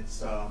Queens, and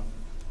it's a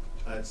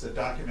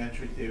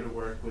documentary theater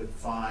work with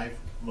 5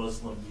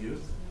 Muslim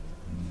youth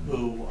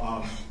who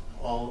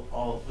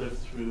all lived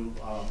through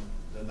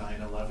the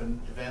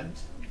 9/11 event,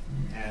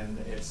 and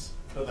it's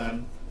for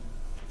them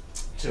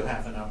to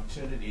have an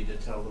opportunity to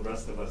tell the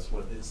rest of us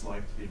what it's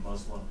like to be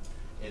Muslim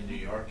in New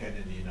York and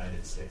in the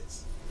United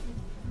States.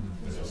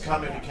 So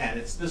come if you can.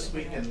 It's this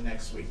week and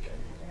next week.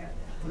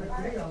 Could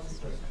I ask a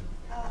question?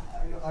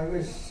 I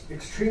was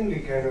extremely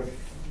kind of,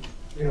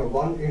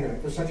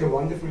 it was such a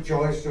wonderful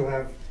choice to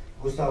have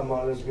Gustav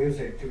Mahler's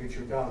music to which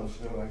you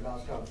danced, like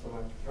Last Dance for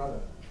My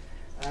Brother.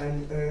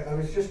 And I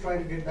was just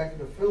trying to get back to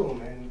the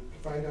film and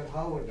find out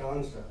how a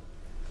dancer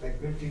like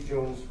Wilty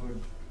Jones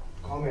would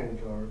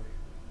comment or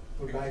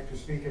would like to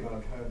speak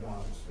about her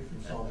dance, if you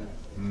saw that.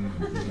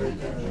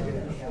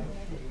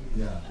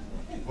 Yeah.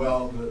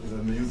 Well,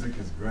 the music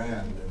is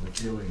grand and the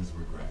feelings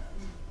were grand.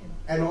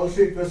 And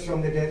also it was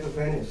from the Death of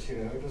Venice,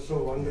 it was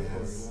so wonderful.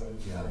 Yes.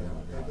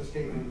 That was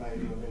taken by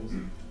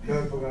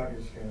Dirk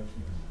Bogarty's kind of.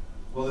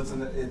 Well, it's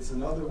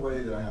another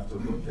way that I have to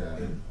look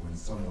at it when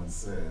someone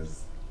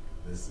says,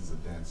 "This is a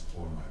dance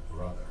for my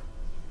brother,"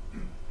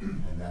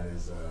 and that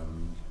is,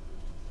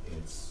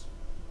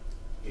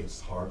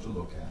 it's hard to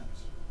look at,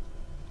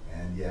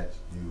 and yet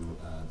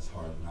it's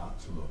hard not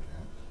to look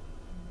at.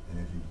 And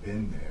if you've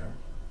been there,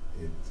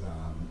 it's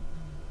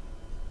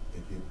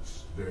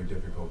very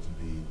difficult to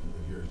be.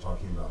 If you're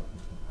talking about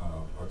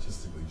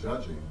artistically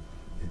judging,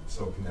 it's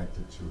so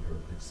connected to her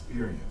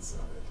experience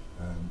of it.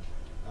 And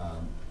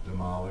the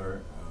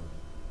Mahler,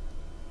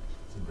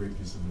 it's a great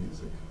piece of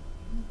music.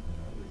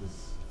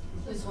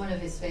 It was one of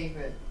his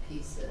favorite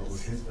pieces. What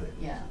was his favorite?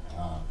 Yeah.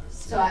 I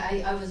see. So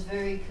I was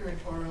very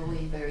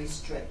curatorially very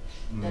strict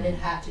that it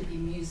had to be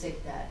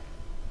music that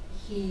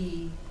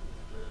he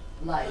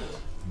liked.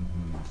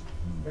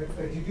 But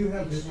did you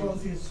have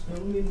Visconti's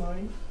film in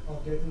mind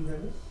of Death in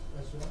Venice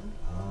as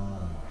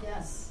well?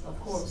 Yes, of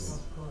course.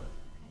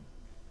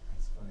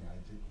 It's funny,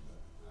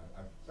 I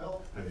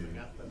felt the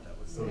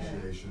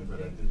association, but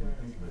I didn't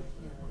think of it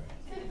that way.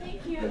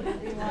 Thank you,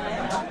 everyone.